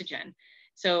oxygen.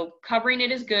 So covering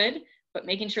it is good, but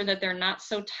making sure that they're not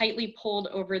so tightly pulled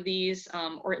over these,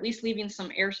 or at least leaving some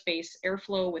airspace,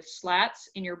 airflow with slats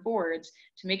in your boards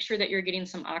to make sure that you're getting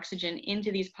some oxygen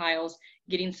into these piles,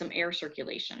 getting some air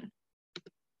circulation.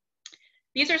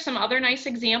 These are some other nice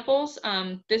examples.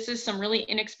 This is some really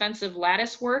inexpensive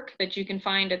lattice work that you can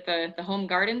find at the Home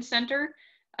Garden Center.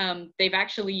 They've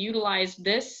actually utilized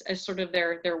this as sort of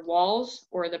their walls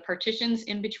or the partitions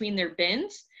in between their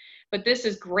bins. But this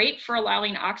is great for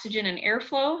allowing oxygen and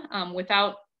airflow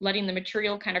without letting the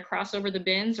material kind of cross over the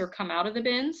bins or come out of the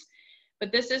bins.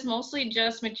 But this is mostly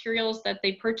just materials that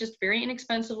they purchased very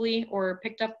inexpensively or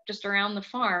picked up just around the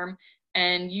farm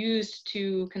and used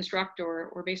to construct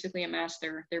or basically amass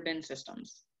their bin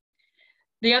systems.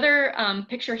 The other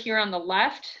picture here on the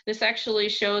left, this actually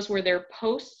shows where their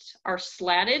posts are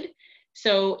slatted.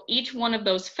 So each one of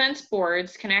those fence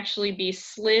boards can actually be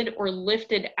slid or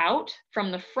lifted out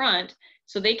from the front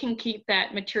so they can keep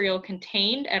that material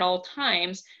contained at all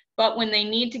times. But when they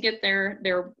need to get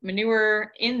their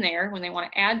manure in there, when they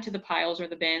want to add to the piles or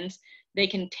the bins, they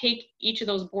can take each of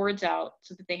those boards out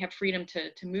so that they have freedom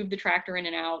to move the tractor in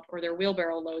and out or their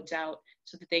wheelbarrow loads out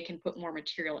so that they can put more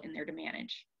material in there to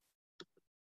manage.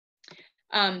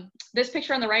 This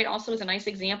picture on the right also is a nice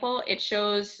example. It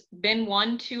shows bin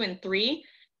 1, 2, and 3.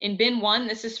 In bin 1,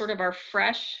 this is sort of our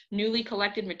fresh, newly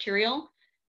collected material.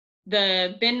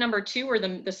 The bin number 2, or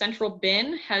the central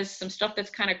bin, has some stuff that's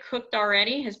kind of cooked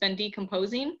already, has been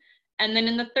decomposing. And then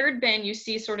in the third bin, you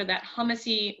see sort of that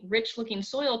humusy, rich-looking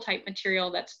soil type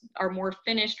material that's our more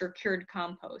finished or cured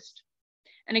compost.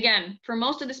 And again, for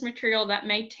most of this material, that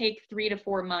may take 3 to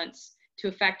 4 months to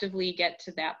effectively get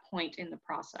to that point in the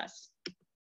process.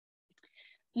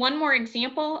 One more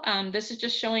example, this is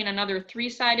just showing another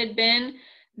 3-sided bin.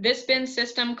 This bin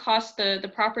system cost the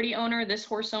property owner, this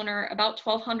horse owner, about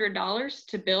 $1,200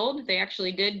 to build. They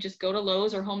actually did just go to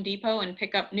Lowe's or Home Depot and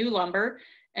pick up new lumber,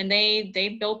 and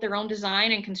they built their own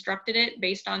design and constructed it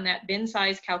based on that bin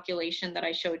size calculation that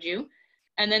I showed you.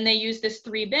 And then they use this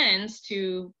 3 bins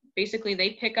to basically,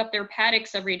 they pick up their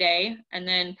paddocks every day, and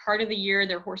then part of the year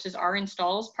their horses are in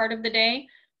stalls part of the day,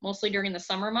 mostly during the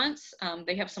summer months.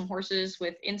 They have some horses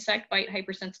with insect bite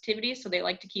hypersensitivity, so they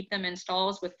like to keep them in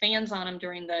stalls with fans on them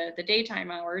during the daytime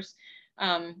hours,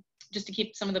 just to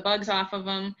keep some of the bugs off of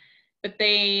them. But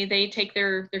they take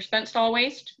their spent stall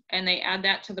waste and they add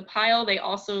that to the pile. They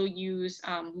also use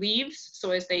leaves,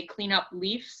 so as they clean up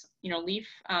leaf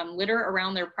litter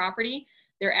around their property,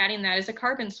 they're adding that as a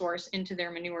carbon source into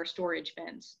their manure storage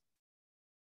bins.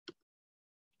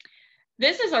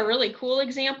 This is a really cool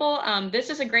example.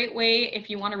 This is a great way if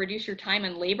you want to reduce your time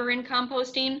and labor in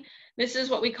composting. This is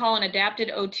what we call an adapted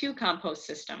O2 compost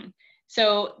system.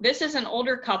 So this is an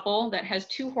older couple that has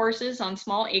 2 horses on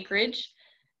small acreage.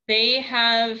 They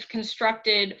have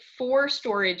constructed 4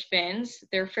 storage bins.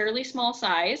 They're fairly small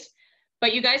size,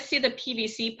 but you guys see the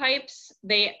PVC pipes?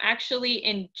 They actually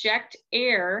inject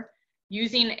air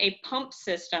using a pump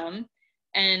system.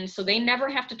 And so they never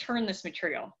have to turn this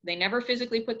material. They never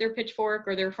physically put their pitchfork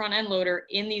or their front end loader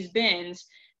in these bins.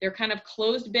 They're kind of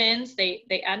closed bins.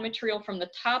 They add material from the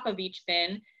top of each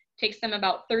bin. It takes them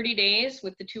about 30 days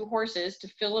with the 2 horses to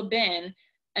fill a bin.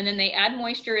 And then they add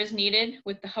moisture as needed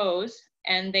with the hose,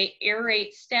 and they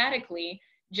aerate statically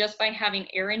just by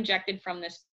having air injected from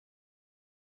this.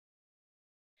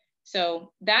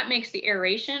 So that makes the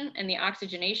aeration and the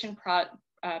oxygenation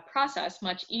process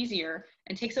much easier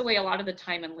and takes away a lot of the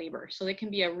time and labor. So it can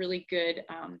be a really good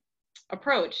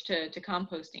approach to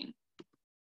composting.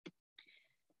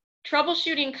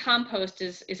 Troubleshooting compost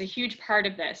is a huge part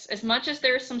of this. As much as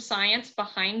there's some science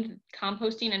behind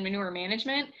composting and manure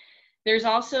management, there's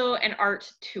also an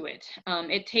art to it.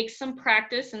 It takes some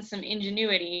practice and some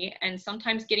ingenuity, and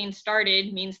sometimes getting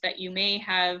started means that you may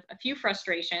have a few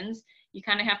frustrations. You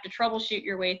kind of have to troubleshoot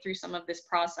your way through some of this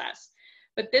process.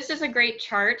 But this is a great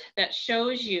chart that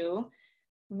shows you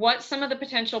what some of the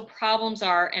potential problems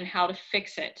are and how to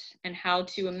fix it and how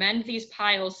to amend these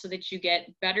piles so that you get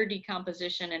better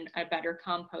decomposition and a better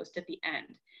compost at the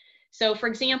end. So for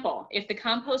example, if the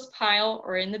compost pile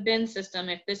or in the bin system,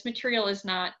 if this material is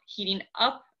not heating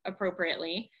up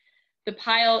appropriately, the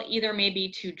pile either may be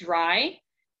too dry,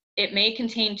 it may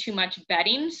contain too much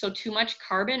bedding, so too much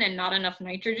carbon and not enough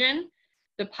nitrogen.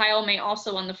 The pile may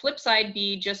also, on the flip side,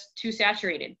 be just too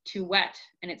saturated, too wet,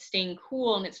 and it's staying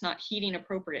cool and it's not heating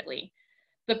appropriately.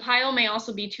 The pile may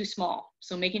also be too small,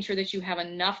 so making sure that you have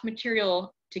enough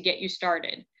material to get you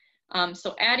started.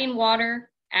 So adding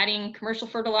water, adding commercial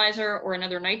fertilizer or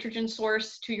another nitrogen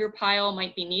source to your pile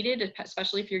might be needed,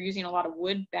 especially if you're using a lot of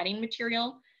wood bedding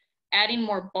material. Adding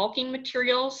more bulking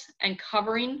materials and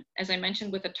covering, as I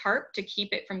mentioned, with a tarp to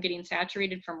keep it from getting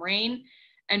saturated from rain,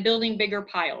 and building bigger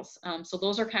piles. So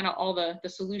those are kind of all the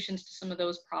solutions to some of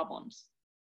those problems.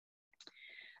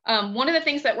 One of the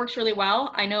things that works really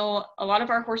well, I know a lot of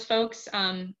our horse folks,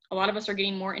 a lot of us are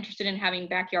getting more interested in having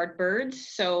backyard birds.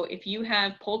 So if you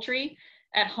have poultry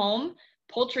at home,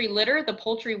 poultry litter, the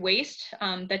poultry waste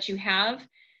that you have,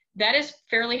 that is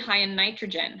fairly high in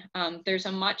nitrogen. There's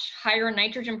a much higher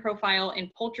nitrogen profile in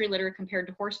poultry litter compared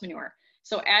to horse manure.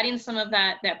 So adding some of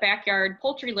that backyard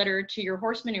poultry litter to your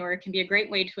horse manure can be a great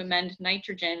way to amend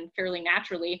nitrogen fairly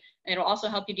naturally. And it'll also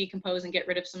help you decompose and get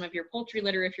rid of some of your poultry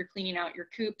litter if you're cleaning out your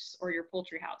coops or your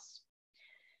poultry house.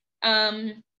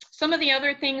 Some of the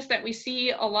other things that we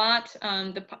see a lot,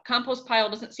 the compost pile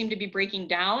doesn't seem to be breaking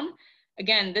down.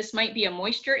 Again, this might be a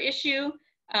moisture issue.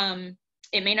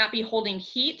 It may not be holding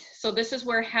heat. So this is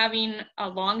where having a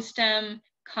long stem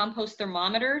compost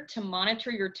thermometer to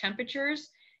monitor your temperatures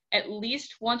at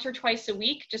least once or twice a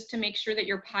week, just to make sure that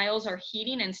your piles are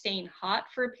heating and staying hot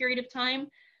for a period of time.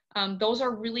 Those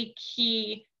are really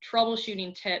key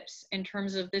troubleshooting tips in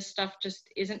terms of this stuff just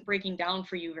isn't breaking down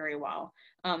for you very well.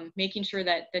 Making sure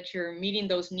that you're meeting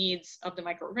those needs of the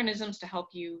microorganisms to help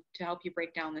you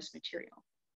break down this material.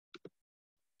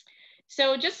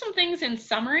 So just some things in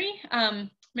summary.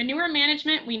 Manure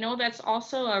management, we know that's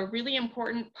also a really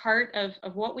important part of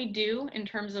what we do in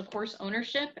terms of horse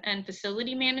ownership and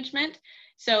facility management.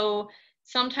 So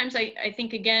sometimes I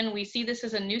think, again, we see this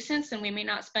as a nuisance and we may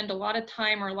not spend a lot of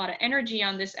time or a lot of energy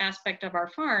on this aspect of our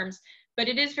farms, but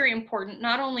it is very important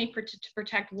not only to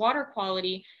protect water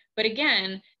quality, but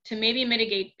again, to maybe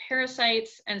mitigate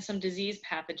parasites and some disease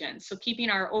pathogens. So keeping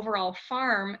our overall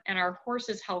farm and our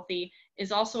horses healthy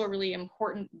is also a really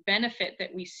important benefit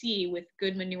that we see with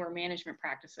good manure management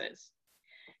practices.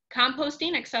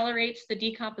 Composting accelerates the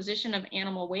decomposition of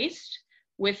animal waste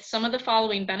with some of the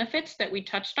following benefits that we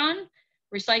touched on: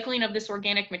 recycling of this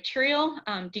organic material,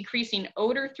 decreasing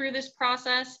odor through this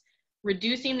process,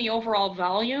 reducing the overall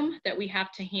volume that we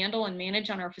have to handle and manage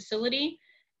on our facility.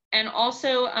 And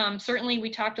also, certainly we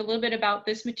talked a little bit about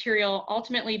this material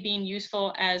ultimately being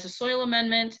useful as a soil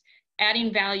amendment,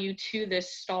 adding value to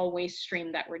this stall waste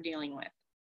stream that we're dealing with.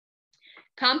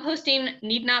 Composting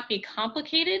need not be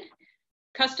complicated.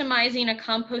 Customizing a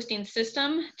composting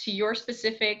system to your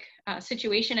specific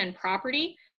situation and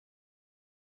property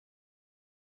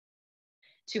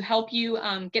to help you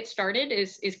get started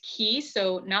is key.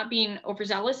 So not being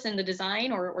overzealous in the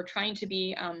design or trying to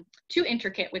be too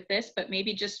intricate with this, but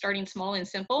maybe just starting small and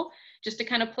simple, just to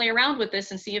kind of play around with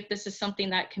this and see if this is something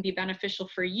that can be beneficial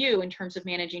for you in terms of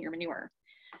managing your manure.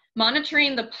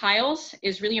 Monitoring the piles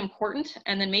is really important,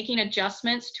 and then making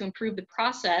adjustments to improve the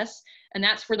process. And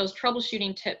that's where those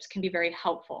troubleshooting tips can be very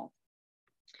helpful.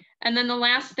 And then the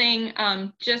last thing,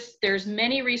 there's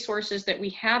many resources that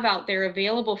we have out there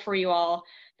available for you all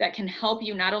that can help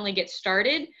you not only get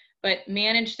started, but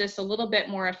manage this a little bit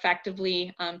more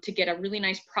effectively to get a really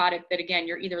nice product that, again,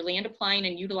 you're either land applying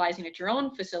and utilizing at your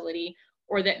own facility,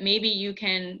 or that maybe you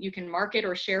can market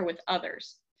or share with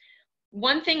others.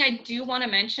 One thing I do want to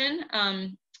mention,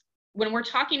 when we're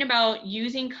talking about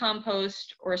using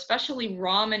compost or especially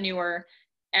raw manure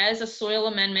as a soil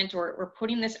amendment, or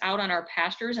putting this out on our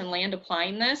pastures and land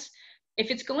applying this, if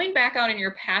it's going back out in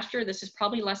your pasture, this is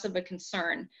probably less of a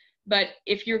concern. But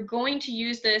if you're going to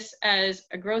use this as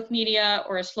a growth media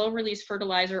or a slow release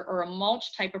fertilizer or a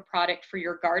mulch type of product for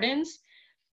your gardens,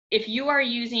 if you are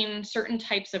using certain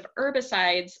types of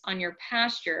herbicides on your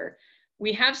pasture,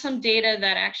 we have some data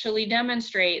that actually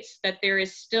demonstrates that there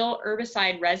is still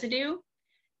herbicide residue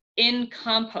in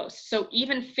compost. So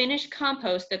even finished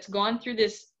compost that's gone through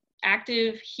this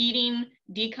active heating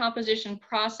decomposition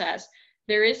process,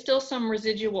 there is still some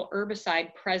residual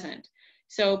herbicide present.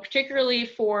 So particularly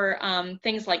for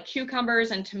things like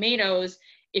cucumbers and tomatoes,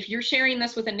 if you're sharing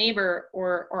this with a neighbor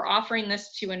or offering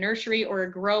this to a nursery or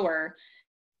a grower,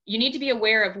 you need to be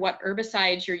aware of what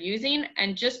herbicides you're using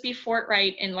and just be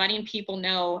forthright in letting people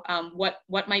know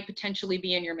what might potentially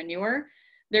be in your manure.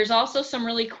 There's also some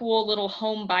really cool little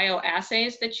home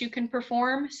bioassays that you can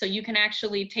perform. So you can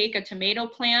actually take a tomato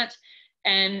plant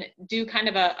and do kind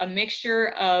of a mixture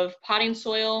of potting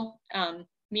soil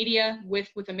media with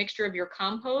a mixture of your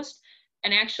compost,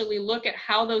 and actually look at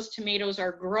how those tomatoes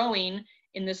are growing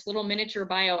in this little miniature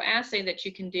bioassay that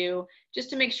you can do, just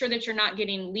to make sure that you're not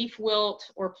getting leaf wilt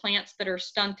or plants that are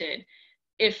stunted.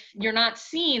 If you're not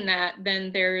seeing that,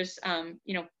 then there's,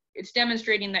 it's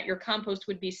demonstrating that your compost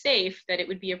would be safe, that it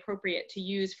would be appropriate to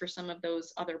use for some of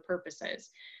those other purposes.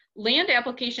 Land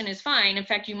application is fine. In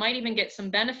fact, you might even get some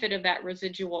benefit of that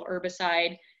residual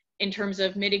herbicide in terms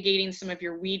of mitigating some of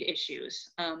your weed issues.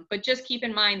 But just keep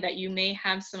in mind that you may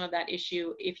have some of that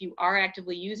issue if you are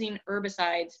actively using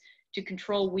herbicides to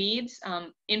control weeds.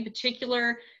 In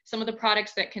particular, some of the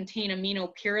products that contain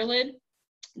aminopyrrolid,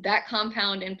 that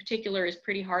compound in particular is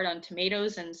pretty hard on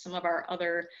tomatoes and some of our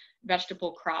other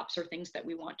vegetable crops or things that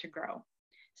we want to grow.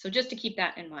 So just to keep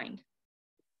that in mind.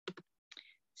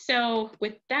 So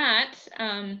with that,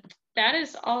 That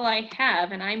is all I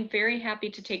have, and I'm very happy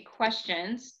to take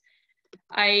questions.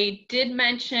 I did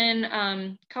mention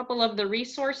a couple of the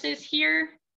resources here.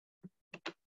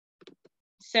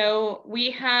 So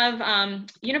we have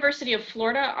University of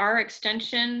Florida, our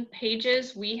extension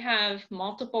pages. We have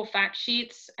multiple fact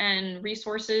sheets and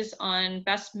resources on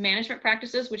best management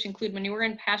practices, which include manure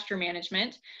and pasture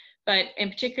management. But in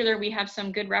particular, we have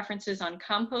some good references on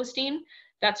composting.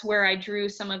 That's where I drew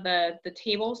some of the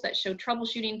tables that show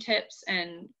troubleshooting tips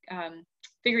and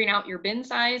figuring out your bin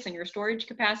size and your storage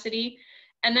capacity.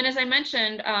 And then, as I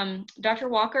mentioned, Dr.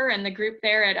 Walker and the group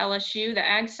there at LSU, the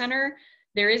Ag Center,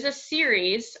 there is a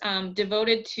series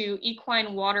devoted to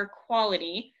equine water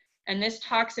quality, and this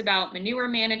talks about manure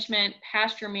management,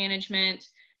 pasture management,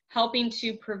 helping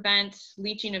to prevent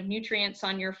leaching of nutrients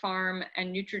on your farm,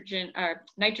 and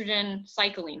nitrogen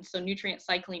cycling, so nutrient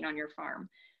cycling on your farm.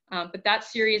 But that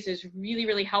series is really,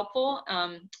 really helpful,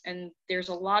 and there's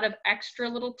a lot of extra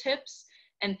little tips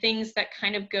and things that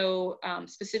kind of go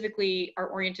specifically are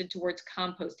oriented towards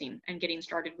composting and getting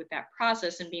started with that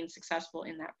process and being successful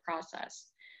in that process.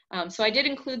 So I did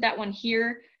include that one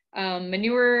here.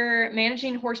 Manure,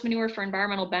 Managing Horse Manure for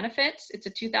Environmental Benefits. It's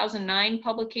a 2009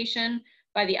 publication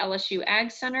by the LSU Ag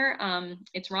Center.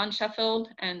 It's Ron Sheffield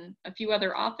and a few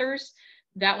other authors.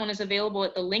 That one is available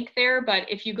at the link there, but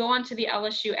if you go onto the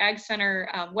LSU Ag Center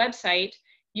website,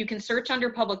 you can search under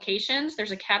publications.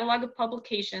 There's a catalog of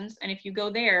publications, and if you go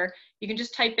there, you can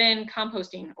just type in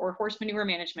composting or horse manure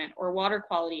management or water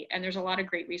quality, and there's a lot of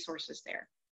great resources there.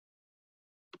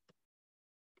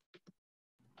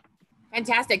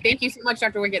 Fantastic. Thank you so much,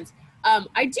 Dr. Wickens.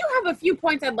 I do have a few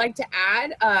points I'd like to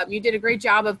add. You did a great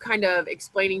job of kind of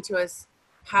explaining to us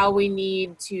how we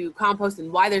need to compost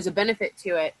and why there's a benefit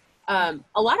to it.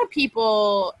 A lot of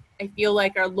people, I feel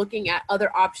like, are looking at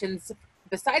other options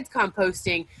besides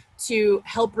composting to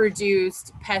help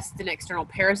reduce pests and external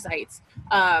parasites.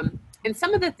 And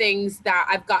some of the things that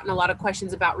I've gotten a lot of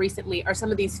questions about recently are some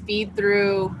of these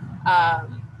feed-through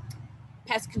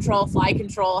pest control, fly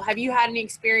control. Have you had any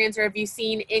experience, or have you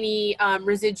seen any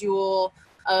residual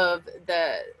of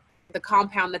the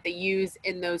compound that they use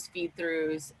in those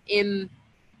feed-throughs in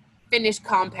finished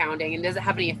compounding, and does it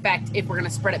have any effect if we're going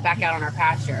to spread it back out on our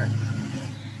pasture?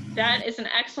 That is an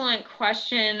excellent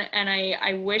question, and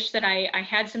I wish that I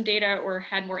had some data or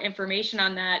had more information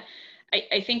on that.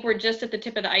 I think we're just at the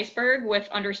tip of the iceberg with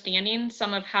understanding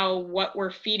some of how what we're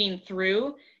feeding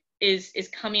through is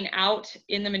coming out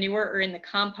in the manure or in the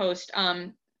compost.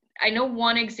 I know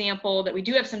one example that we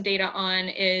do have some data on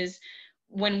is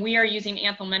when we are using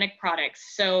anthelmintic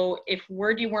products. So if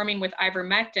we're deworming with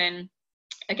ivermectin,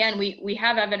 again, we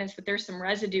have evidence that there's some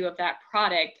residue of that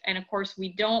product. And of course,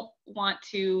 we don't want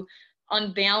to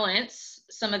unbalance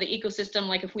some of the ecosystem.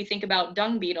 Like if we think about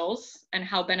dung beetles and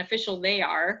how beneficial they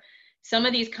are, some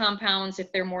of these compounds,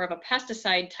 if they're more of a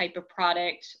pesticide type of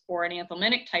product or an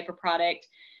anthelmintic type of product,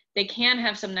 they can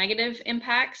have some negative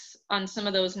impacts on some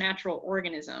of those natural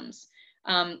organisms.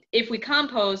 If we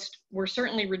compost, we're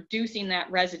certainly reducing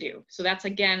that residue. So that's,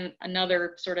 again,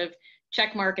 another sort of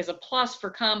check mark as a plus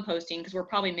for composting, because we're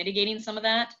probably mitigating some of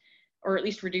that, or at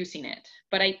least reducing it.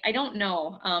 But I don't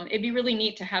know. It'd be really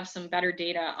neat to have some better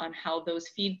data on how those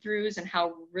feed-throughs and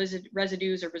how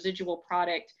residues or residual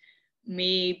product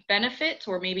may benefit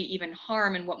or maybe even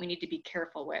harm, and what we need to be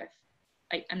careful with.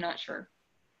 I'm not sure.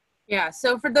 Yeah,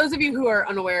 so for those of you who are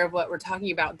unaware of what we're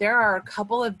talking about, there are a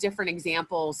couple of different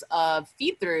examples of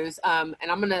feed-throughs, and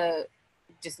I'm going to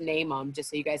just name them just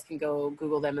so you guys can go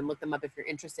Google them and look them up if you're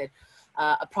interested.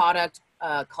 A product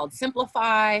called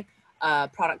Simplify, a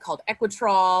product called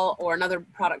Equitrol, or another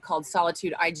product called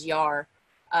Solitude IGR.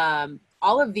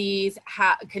 All of these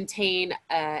contain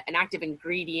an active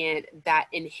ingredient that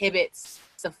inhibits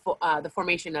the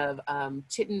formation of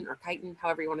chitin or chitin,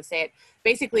 however you want to say it.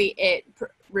 Basically, it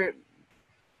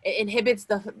inhibits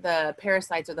the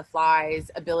parasites or the flies'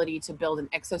 ability to build an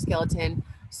exoskeleton,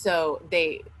 so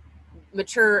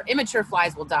immature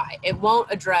flies will die. It won't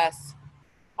address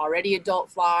already adult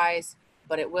flies,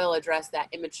 but it will address that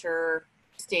immature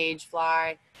stage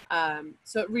fly.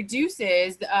 So it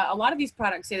reduces, a lot of these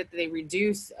products say that they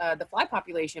reduce the fly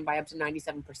population by up to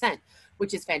 97%,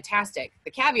 which is fantastic.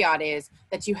 The caveat is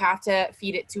that you have to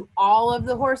feed it to all of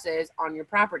the horses on your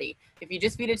property. If you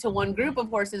just feed it to one group of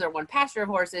horses or one pasture of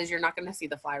horses, you're not going to see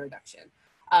the fly reduction.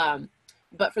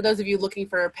 But for those of you looking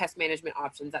for pest management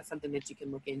options, that's something that you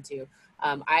can look into.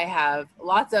 I have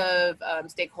lots of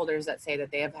stakeholders that say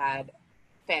that they have had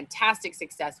fantastic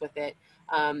success with it.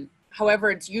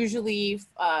 However, it's usually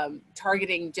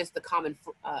targeting just the common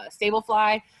stable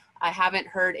fly. I haven't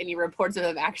heard any reports of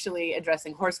them actually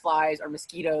addressing horse flies or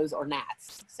mosquitoes or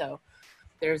gnats. So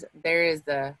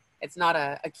it's not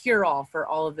a cure-all for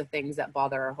all of the things that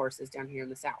bother our horses down here in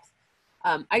the South.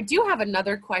 I do have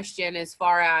another question as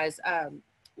far as,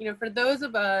 for those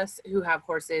of us who have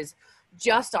horses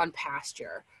just on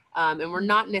pasture, and we're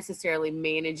not necessarily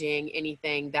managing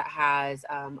anything that has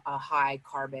a high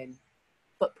carbon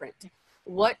footprint.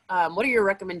 What are your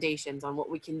recommendations on what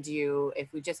we can do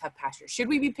if we just have pasture? Should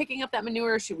we be picking up that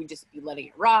manure? Should we just be letting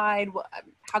it ride?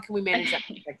 How can we manage that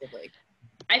effectively?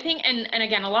 I think, and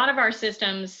again, a lot of our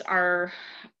systems are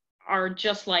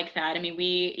just like that. I mean,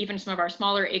 even some of our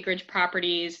smaller acreage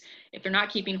properties, if they're not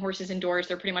keeping horses indoors,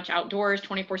 they're pretty much outdoors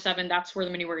 24/7. That's where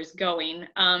the manure is going.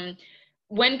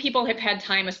 When people have had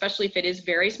time, especially if it is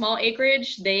very small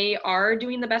acreage, they are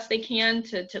doing the best they can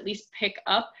to at least pick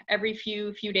up every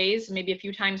few days, maybe a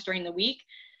few times during the week.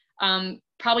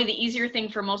 Probably the easier thing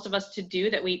for most of us to do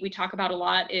that we talk about a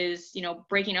lot is,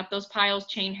 breaking up those piles,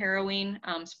 chain harrowing,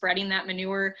 spreading that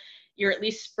manure. You're at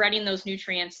least spreading those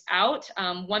nutrients out.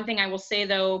 One thing I will say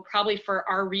though, probably for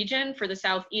our region, for the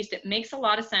Southeast, it makes a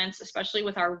lot of sense, especially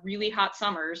with our really hot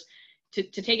summers, to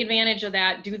take advantage of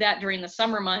that, do that during the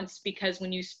summer months, because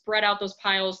when you spread out those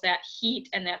piles, that heat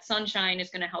and that sunshine is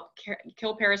going to help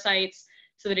kill parasites,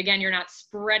 so that again, you're not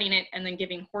spreading it and then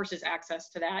giving horses access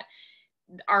to that.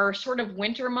 Our sort of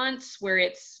winter months where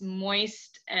it's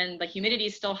moist and the humidity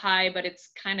is still high, but it's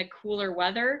kind of cooler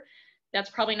weather, that's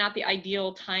probably not the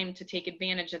ideal time to take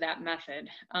advantage of that method,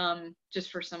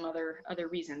 just for some other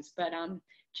reasons. But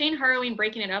chain harrowing,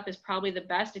 breaking it up is probably the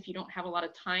best if you don't have a lot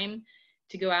of time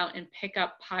to go out and pick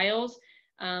up piles.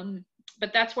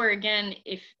 But that's where, again,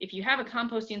 if you have a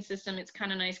composting system, it's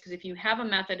kind of nice, because if you have a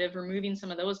method of removing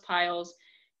some of those piles,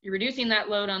 you're reducing that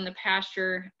load on the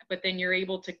pasture, but then you're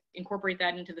able to incorporate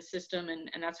that into the system, and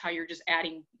that's how you're just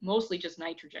adding mostly just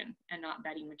nitrogen and not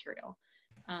bedding material.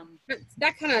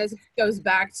 That kind of goes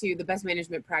back to the best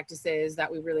management practices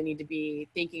that we really need to be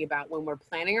thinking about when we're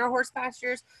planning our horse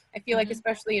pastures. I feel like,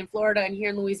 especially in Florida and here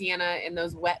in Louisiana in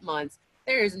those wet months,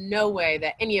 there is no way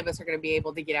that any of us are going to be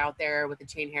able to get out there with a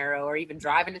chain harrow or even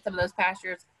drive into some of those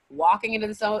pastures. Walking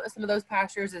into some of those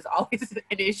pastures is always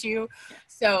an issue.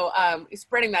 So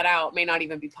spreading that out may not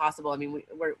even be possible. I mean,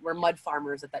 we're mud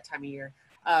farmers at that time of year.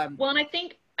 Well, and I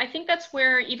think that's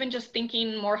where even just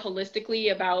thinking more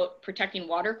holistically about protecting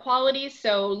water quality.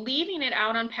 So leaving it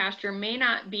out on pasture may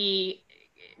not be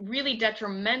really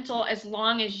detrimental as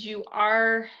long as you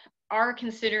are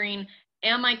considering,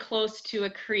 am I close to a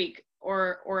creek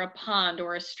or a pond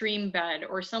or a stream bed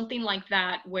or something like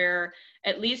that, where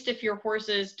at least if your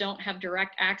horses don't have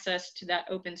direct access to that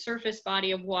open surface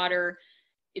body of water,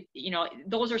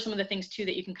 those are some of the things too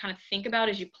that you can kind of think about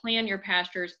as you plan your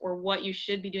pastures or what you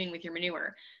should be doing with your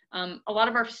manure. A lot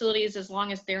of our facilities, as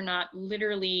long as they're not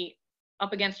literally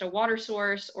up against a water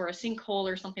source or a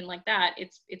sinkhole or something like that,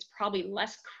 it's probably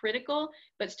less critical,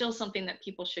 but still something that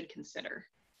people should consider.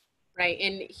 Right.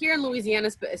 And here in Louisiana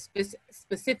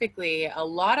specifically, a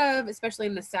lot of, especially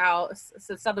in the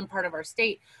southern part of our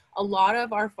state, a lot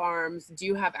of our farms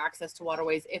do have access to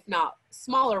waterways, if not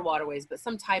smaller waterways, but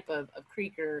some type of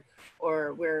creek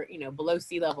or where, below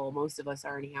sea level, most of us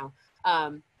are anyhow.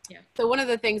 So one of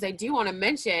the things I do want to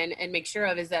mention and make sure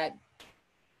of is that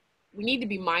we need to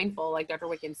be mindful, like Dr.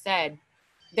 Wickens said,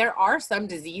 there are some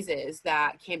diseases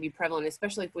that can be prevalent,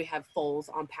 especially if we have foals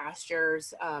on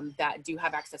pastures that do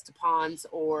have access to ponds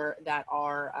or that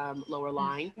are lower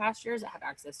lying pastures that have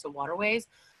access to waterways.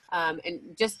 And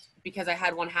just because I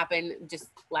had one happen just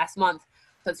last month,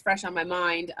 so it's fresh on my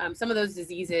mind, some of those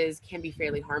diseases can be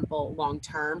fairly harmful long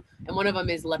term. And one of them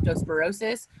is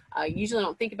leptospirosis. Usually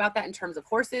don't think about that in terms of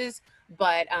horses,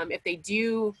 but if they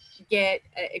do get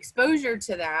exposure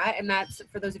to that, and that's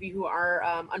for those of you who are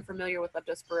unfamiliar with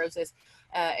leptospirosis,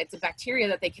 it's a bacteria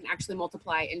that they can actually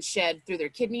multiply and shed through their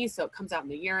kidneys, so it comes out in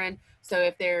the urine. So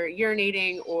if they're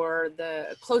urinating or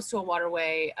close to a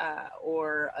waterway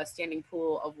or a standing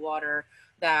pool of water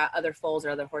that other foals or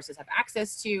other horses have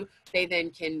access to, they then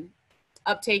can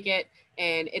uptake it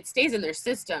and it stays in their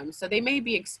system. So they may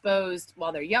be exposed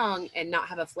while they're young and not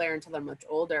have a flare until they're much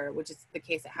older, which is the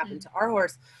case that happened to our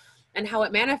horse. And how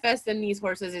it manifests in these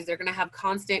horses is they're going to have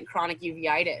constant chronic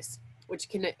uveitis, which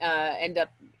can end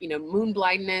up, moon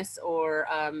blindness or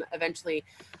eventually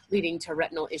leading to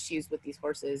retinal issues with these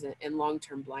horses and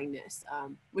long-term blindness,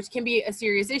 which can be a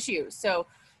serious issue. So,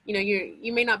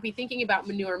 you may not be thinking about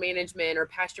manure management or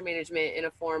pasture management in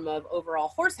a form of overall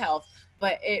horse health,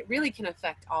 but it really can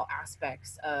affect all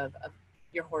aspects of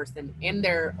your horse and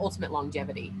their ultimate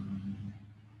longevity.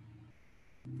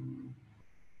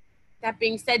 That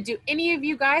being said, do any of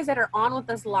you guys that are on with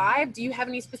us live, do you have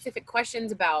any specific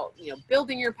questions about,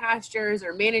 building your pastures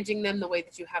or managing them the way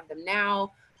that you have them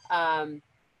now?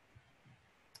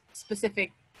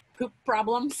 specific poop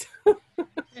problems.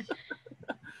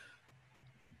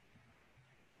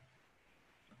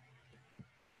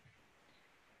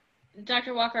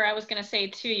 Dr. Walker, I was going to say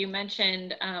too, you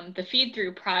mentioned the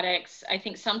feed-through products. I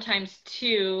think sometimes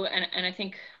too, and I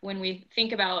think when we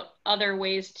think about other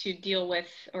ways to deal with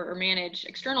or manage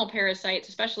external parasites,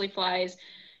 especially flies,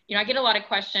 you know, I get a lot of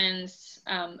questions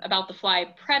about the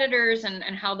fly predators and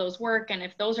how those work and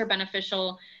if those are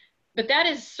beneficial. But that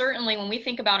is certainly, when we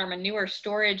think about our manure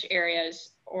storage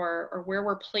areas or where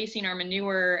we're placing our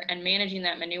manure and managing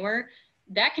that manure,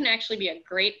 that can actually be a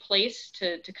great place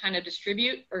to kind of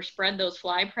distribute or spread those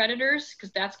fly predators,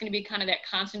 because that's going to be kind of that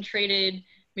concentrated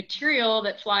material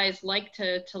that flies like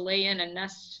to lay in and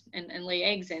nest and lay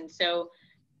eggs in. So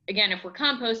again, if we're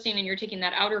composting and you're taking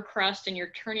that outer crust and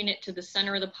you're turning it to the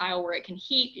center of the pile where it can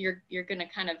heat, you're going to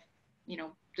kind of, you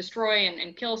know, destroy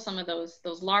and kill some of those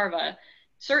larvae,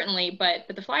 certainly, but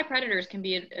the fly predators can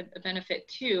be a benefit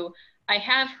too. I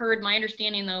have heard, my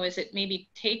understanding though, is it maybe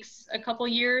takes a couple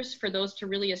years for those to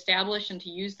really establish and to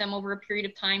use them over a period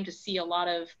of time to see a lot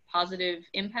of positive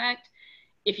impact.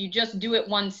 If you just do it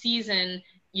one season,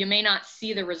 you may not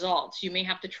see the results. You may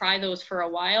have to try those for a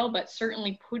while, but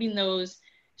certainly putting those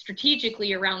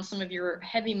strategically around some of your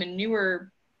heavy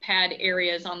manure pad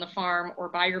areas on the farm or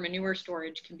by your manure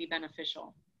storage can be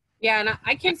beneficial. Yeah, and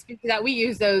I can speak to that. We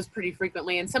use those pretty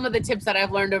frequently. And some of the tips that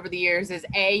I've learned over the years is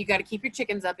A, you got to keep your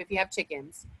chickens up if you have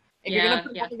chickens. If you're going to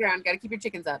put them on the ground, got to keep your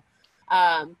chickens up.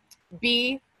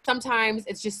 B, sometimes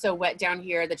it's just so wet down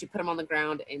here that you put them on the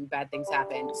ground and bad things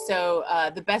happen. So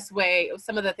the best way,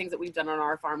 some of the things that we've done on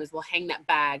our farm is we'll hang that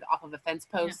bag off of a fence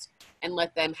post and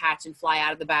let them hatch and fly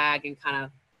out of the bag and kind of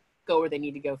go where they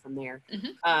need to go from there.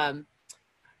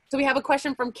 So we have a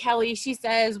question from Kelly. She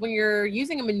says, when you're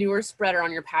using a manure spreader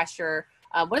on your pasture,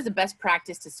 what is the best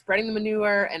practice to spreading the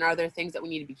manure, and are there things that we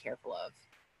need to be careful of?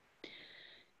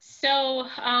 So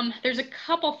there's a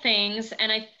couple things,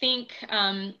 and I think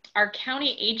our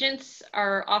county agents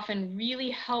are often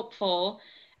really helpful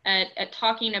at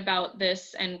talking about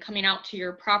this and coming out to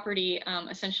your property,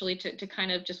 essentially to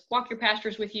kind of just walk your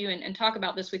pastures with you and talk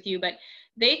about this with you. But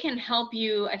they can help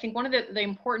you. I think one of the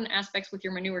important aspects with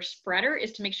your manure spreader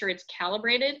is to make sure it's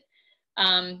calibrated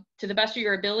to the best of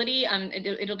your ability.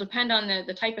 It'll depend on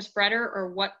the type of spreader or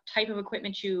what type of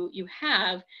equipment you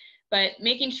have, but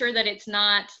making sure that it's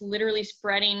not literally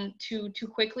spreading too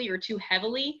quickly or too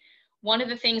heavily. One of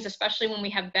the things, especially when we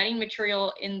have bedding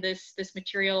material in this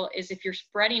material, is if you're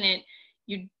spreading it,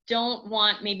 you don't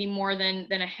want maybe more than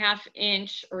a ½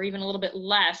 inch or even a little bit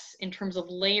less in terms of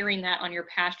layering that on your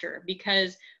pasture.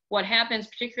 Because what happens,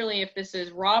 particularly if this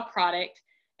is raw product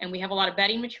and we have a lot of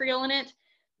bedding material in it,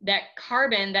 that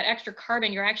carbon, that extra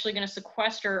carbon, you're actually going to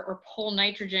sequester or pull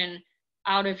nitrogen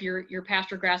out of your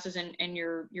pasture grasses and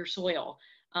your soil.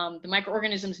 The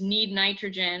microorganisms need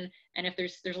nitrogen, and if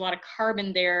there's a lot of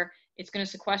carbon there, it's going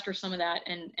to sequester some of that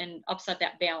and upset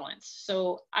that balance.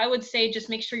 So I would say just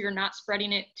make sure you're not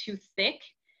spreading it too thick,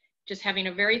 just having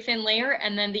a very thin layer.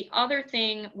 And then the other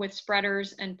thing with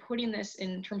spreaders and putting this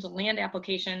in terms of land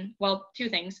application, well, two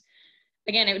things.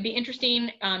 Again, it would be interesting.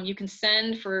 You can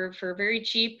send for very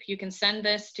cheap, you can send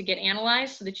this to get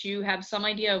analyzed so that you have some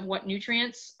idea of what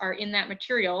nutrients are in that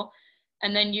material.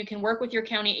 And then you can work with your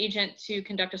county agent to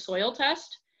conduct a soil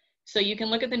test. So you can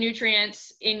look at the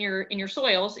nutrients in your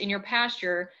soils, in your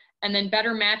pasture, and then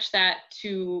better match that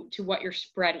to what you're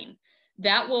spreading.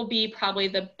 That will be probably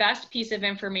the best piece of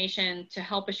information to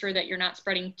help assure that you're not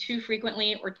spreading too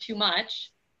frequently or too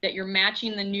much, that you're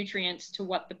matching the nutrients to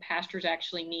what the pastures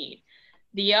actually need.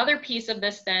 The other piece of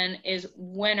this then is,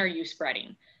 when are you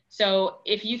spreading? So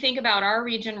if you think about our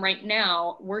region right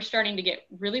now, we're starting to get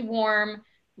really warm,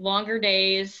 longer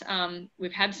days.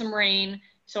 We've had some rain.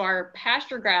 So our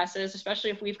pasture grasses, especially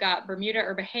if we've got Bermuda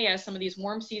or Bahia, some of these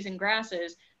warm season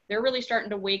grasses, they're really starting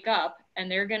to wake up,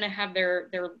 and they're going to have their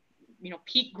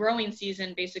peak growing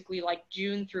season basically like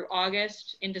June through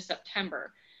August into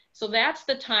September. So that's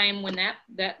the time when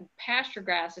that pasture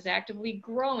grass is actively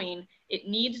growing. It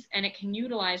needs and it can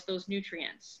utilize those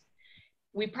nutrients.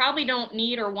 We probably don't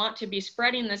need or want to be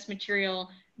spreading this material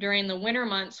during the winter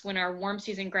months when our warm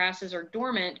season grasses are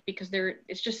dormant, because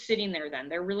it's just sitting there then.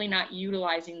 They're really not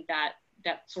utilizing that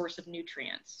source of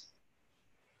nutrients.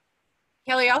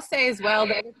 Kelly, I'll say as well,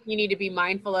 the other thing you need to be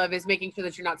mindful of is making sure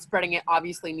that you're not spreading it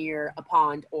obviously near a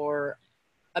pond or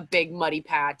a big muddy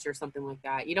patch or something like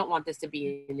that. You don't want this to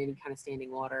be in any kind of standing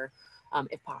water,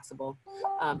 if possible.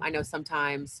 I know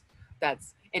sometimes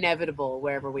that's inevitable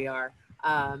wherever we are.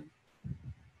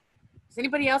 Does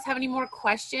anybody else have any more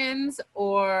questions?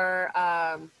 Or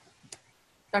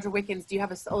Dr. Wickens, do you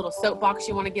have a little soapbox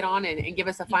you want to get on and give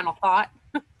us a final thought?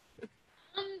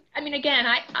 I mean, again,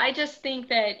 I just think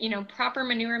that, you know, proper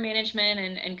manure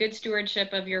management and good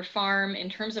stewardship of your farm in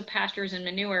terms of pastures and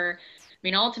manure, I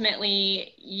mean,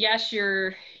 ultimately, yes,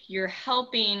 you're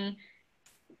helping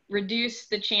reduce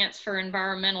the chance for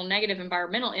negative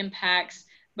environmental impacts,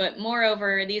 but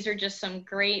moreover, these are just some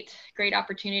great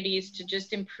opportunities to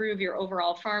just improve your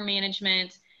overall farm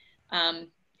management, um,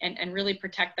 and really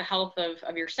protect the health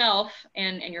of yourself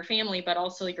and your family, but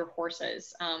also your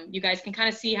horses. You guys can kind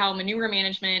of see how manure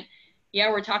management, yeah,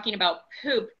 we're talking about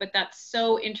poop, but that's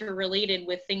so interrelated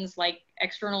with things like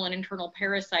external and internal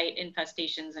parasite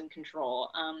infestations and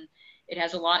control. It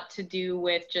has a lot to do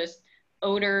with just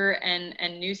odor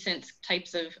and nuisance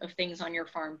types of things on your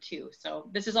farm too. So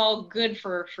this is all good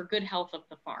for good health of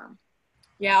the farm.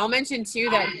 Yeah, I'll mention too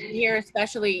that here,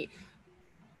 especially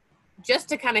just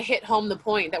to kind of hit home the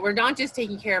point that we're not just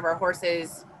taking care of our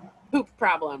horses' poop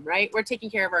problem, right? We're taking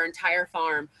care of our entire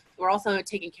farm. We're also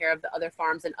taking care of the other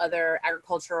farms and other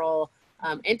agricultural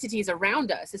entities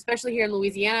around us, especially here in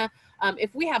Louisiana.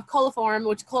 If we have coliform,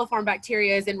 which coliform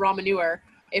bacteria is in raw manure,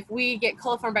 if we get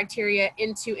coliform bacteria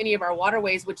into any of our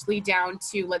waterways, which lead down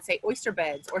to, let's say, oyster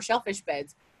beds or shellfish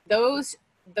beds, those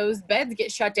beds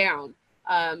get shut down.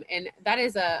 And that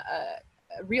is a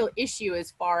real issue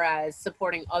as far as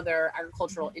supporting other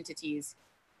agricultural entities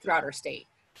throughout our state.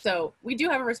 So we do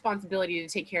have a responsibility to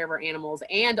take care of our animals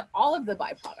and all of the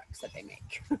byproducts that they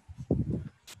make.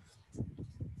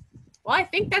 Well, I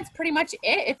think that's pretty much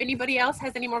it. If anybody else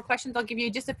has any more questions, I'll give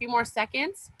you just a few more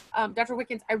seconds. Dr.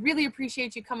 Wickens, I really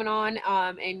appreciate you coming on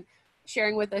and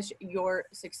sharing with us your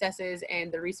successes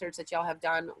and the research that y'all have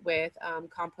done with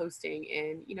composting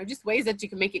and, you know, just ways that you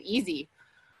can make it easy.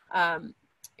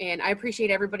 And I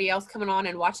appreciate everybody else coming on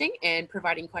and watching and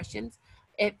providing questions.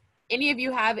 If any of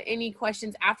you have any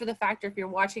questions after the fact, or if you're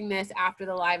watching this after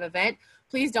the live event,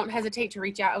 please don't hesitate to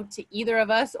reach out to either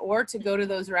of us or to go to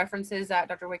those references that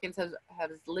Dr. Wickens has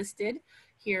listed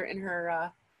here in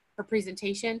her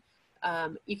presentation.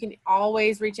 You can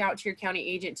always reach out to your county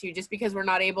agent too. Just because we're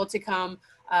not able to come,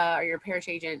 or your parish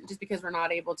agent, just because we're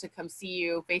not able to come see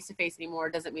you face to face anymore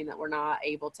doesn't mean that we're not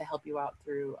able to help you out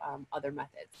through other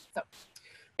methods. So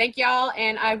thank y'all,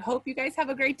 and I hope you guys have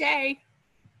a great day.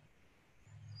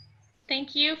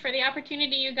 Thank you for the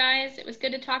opportunity, you guys. It was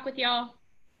good to talk with y'all.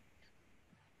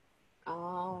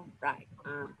 All right,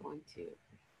 I'm going to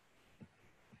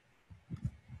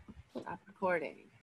stop recording.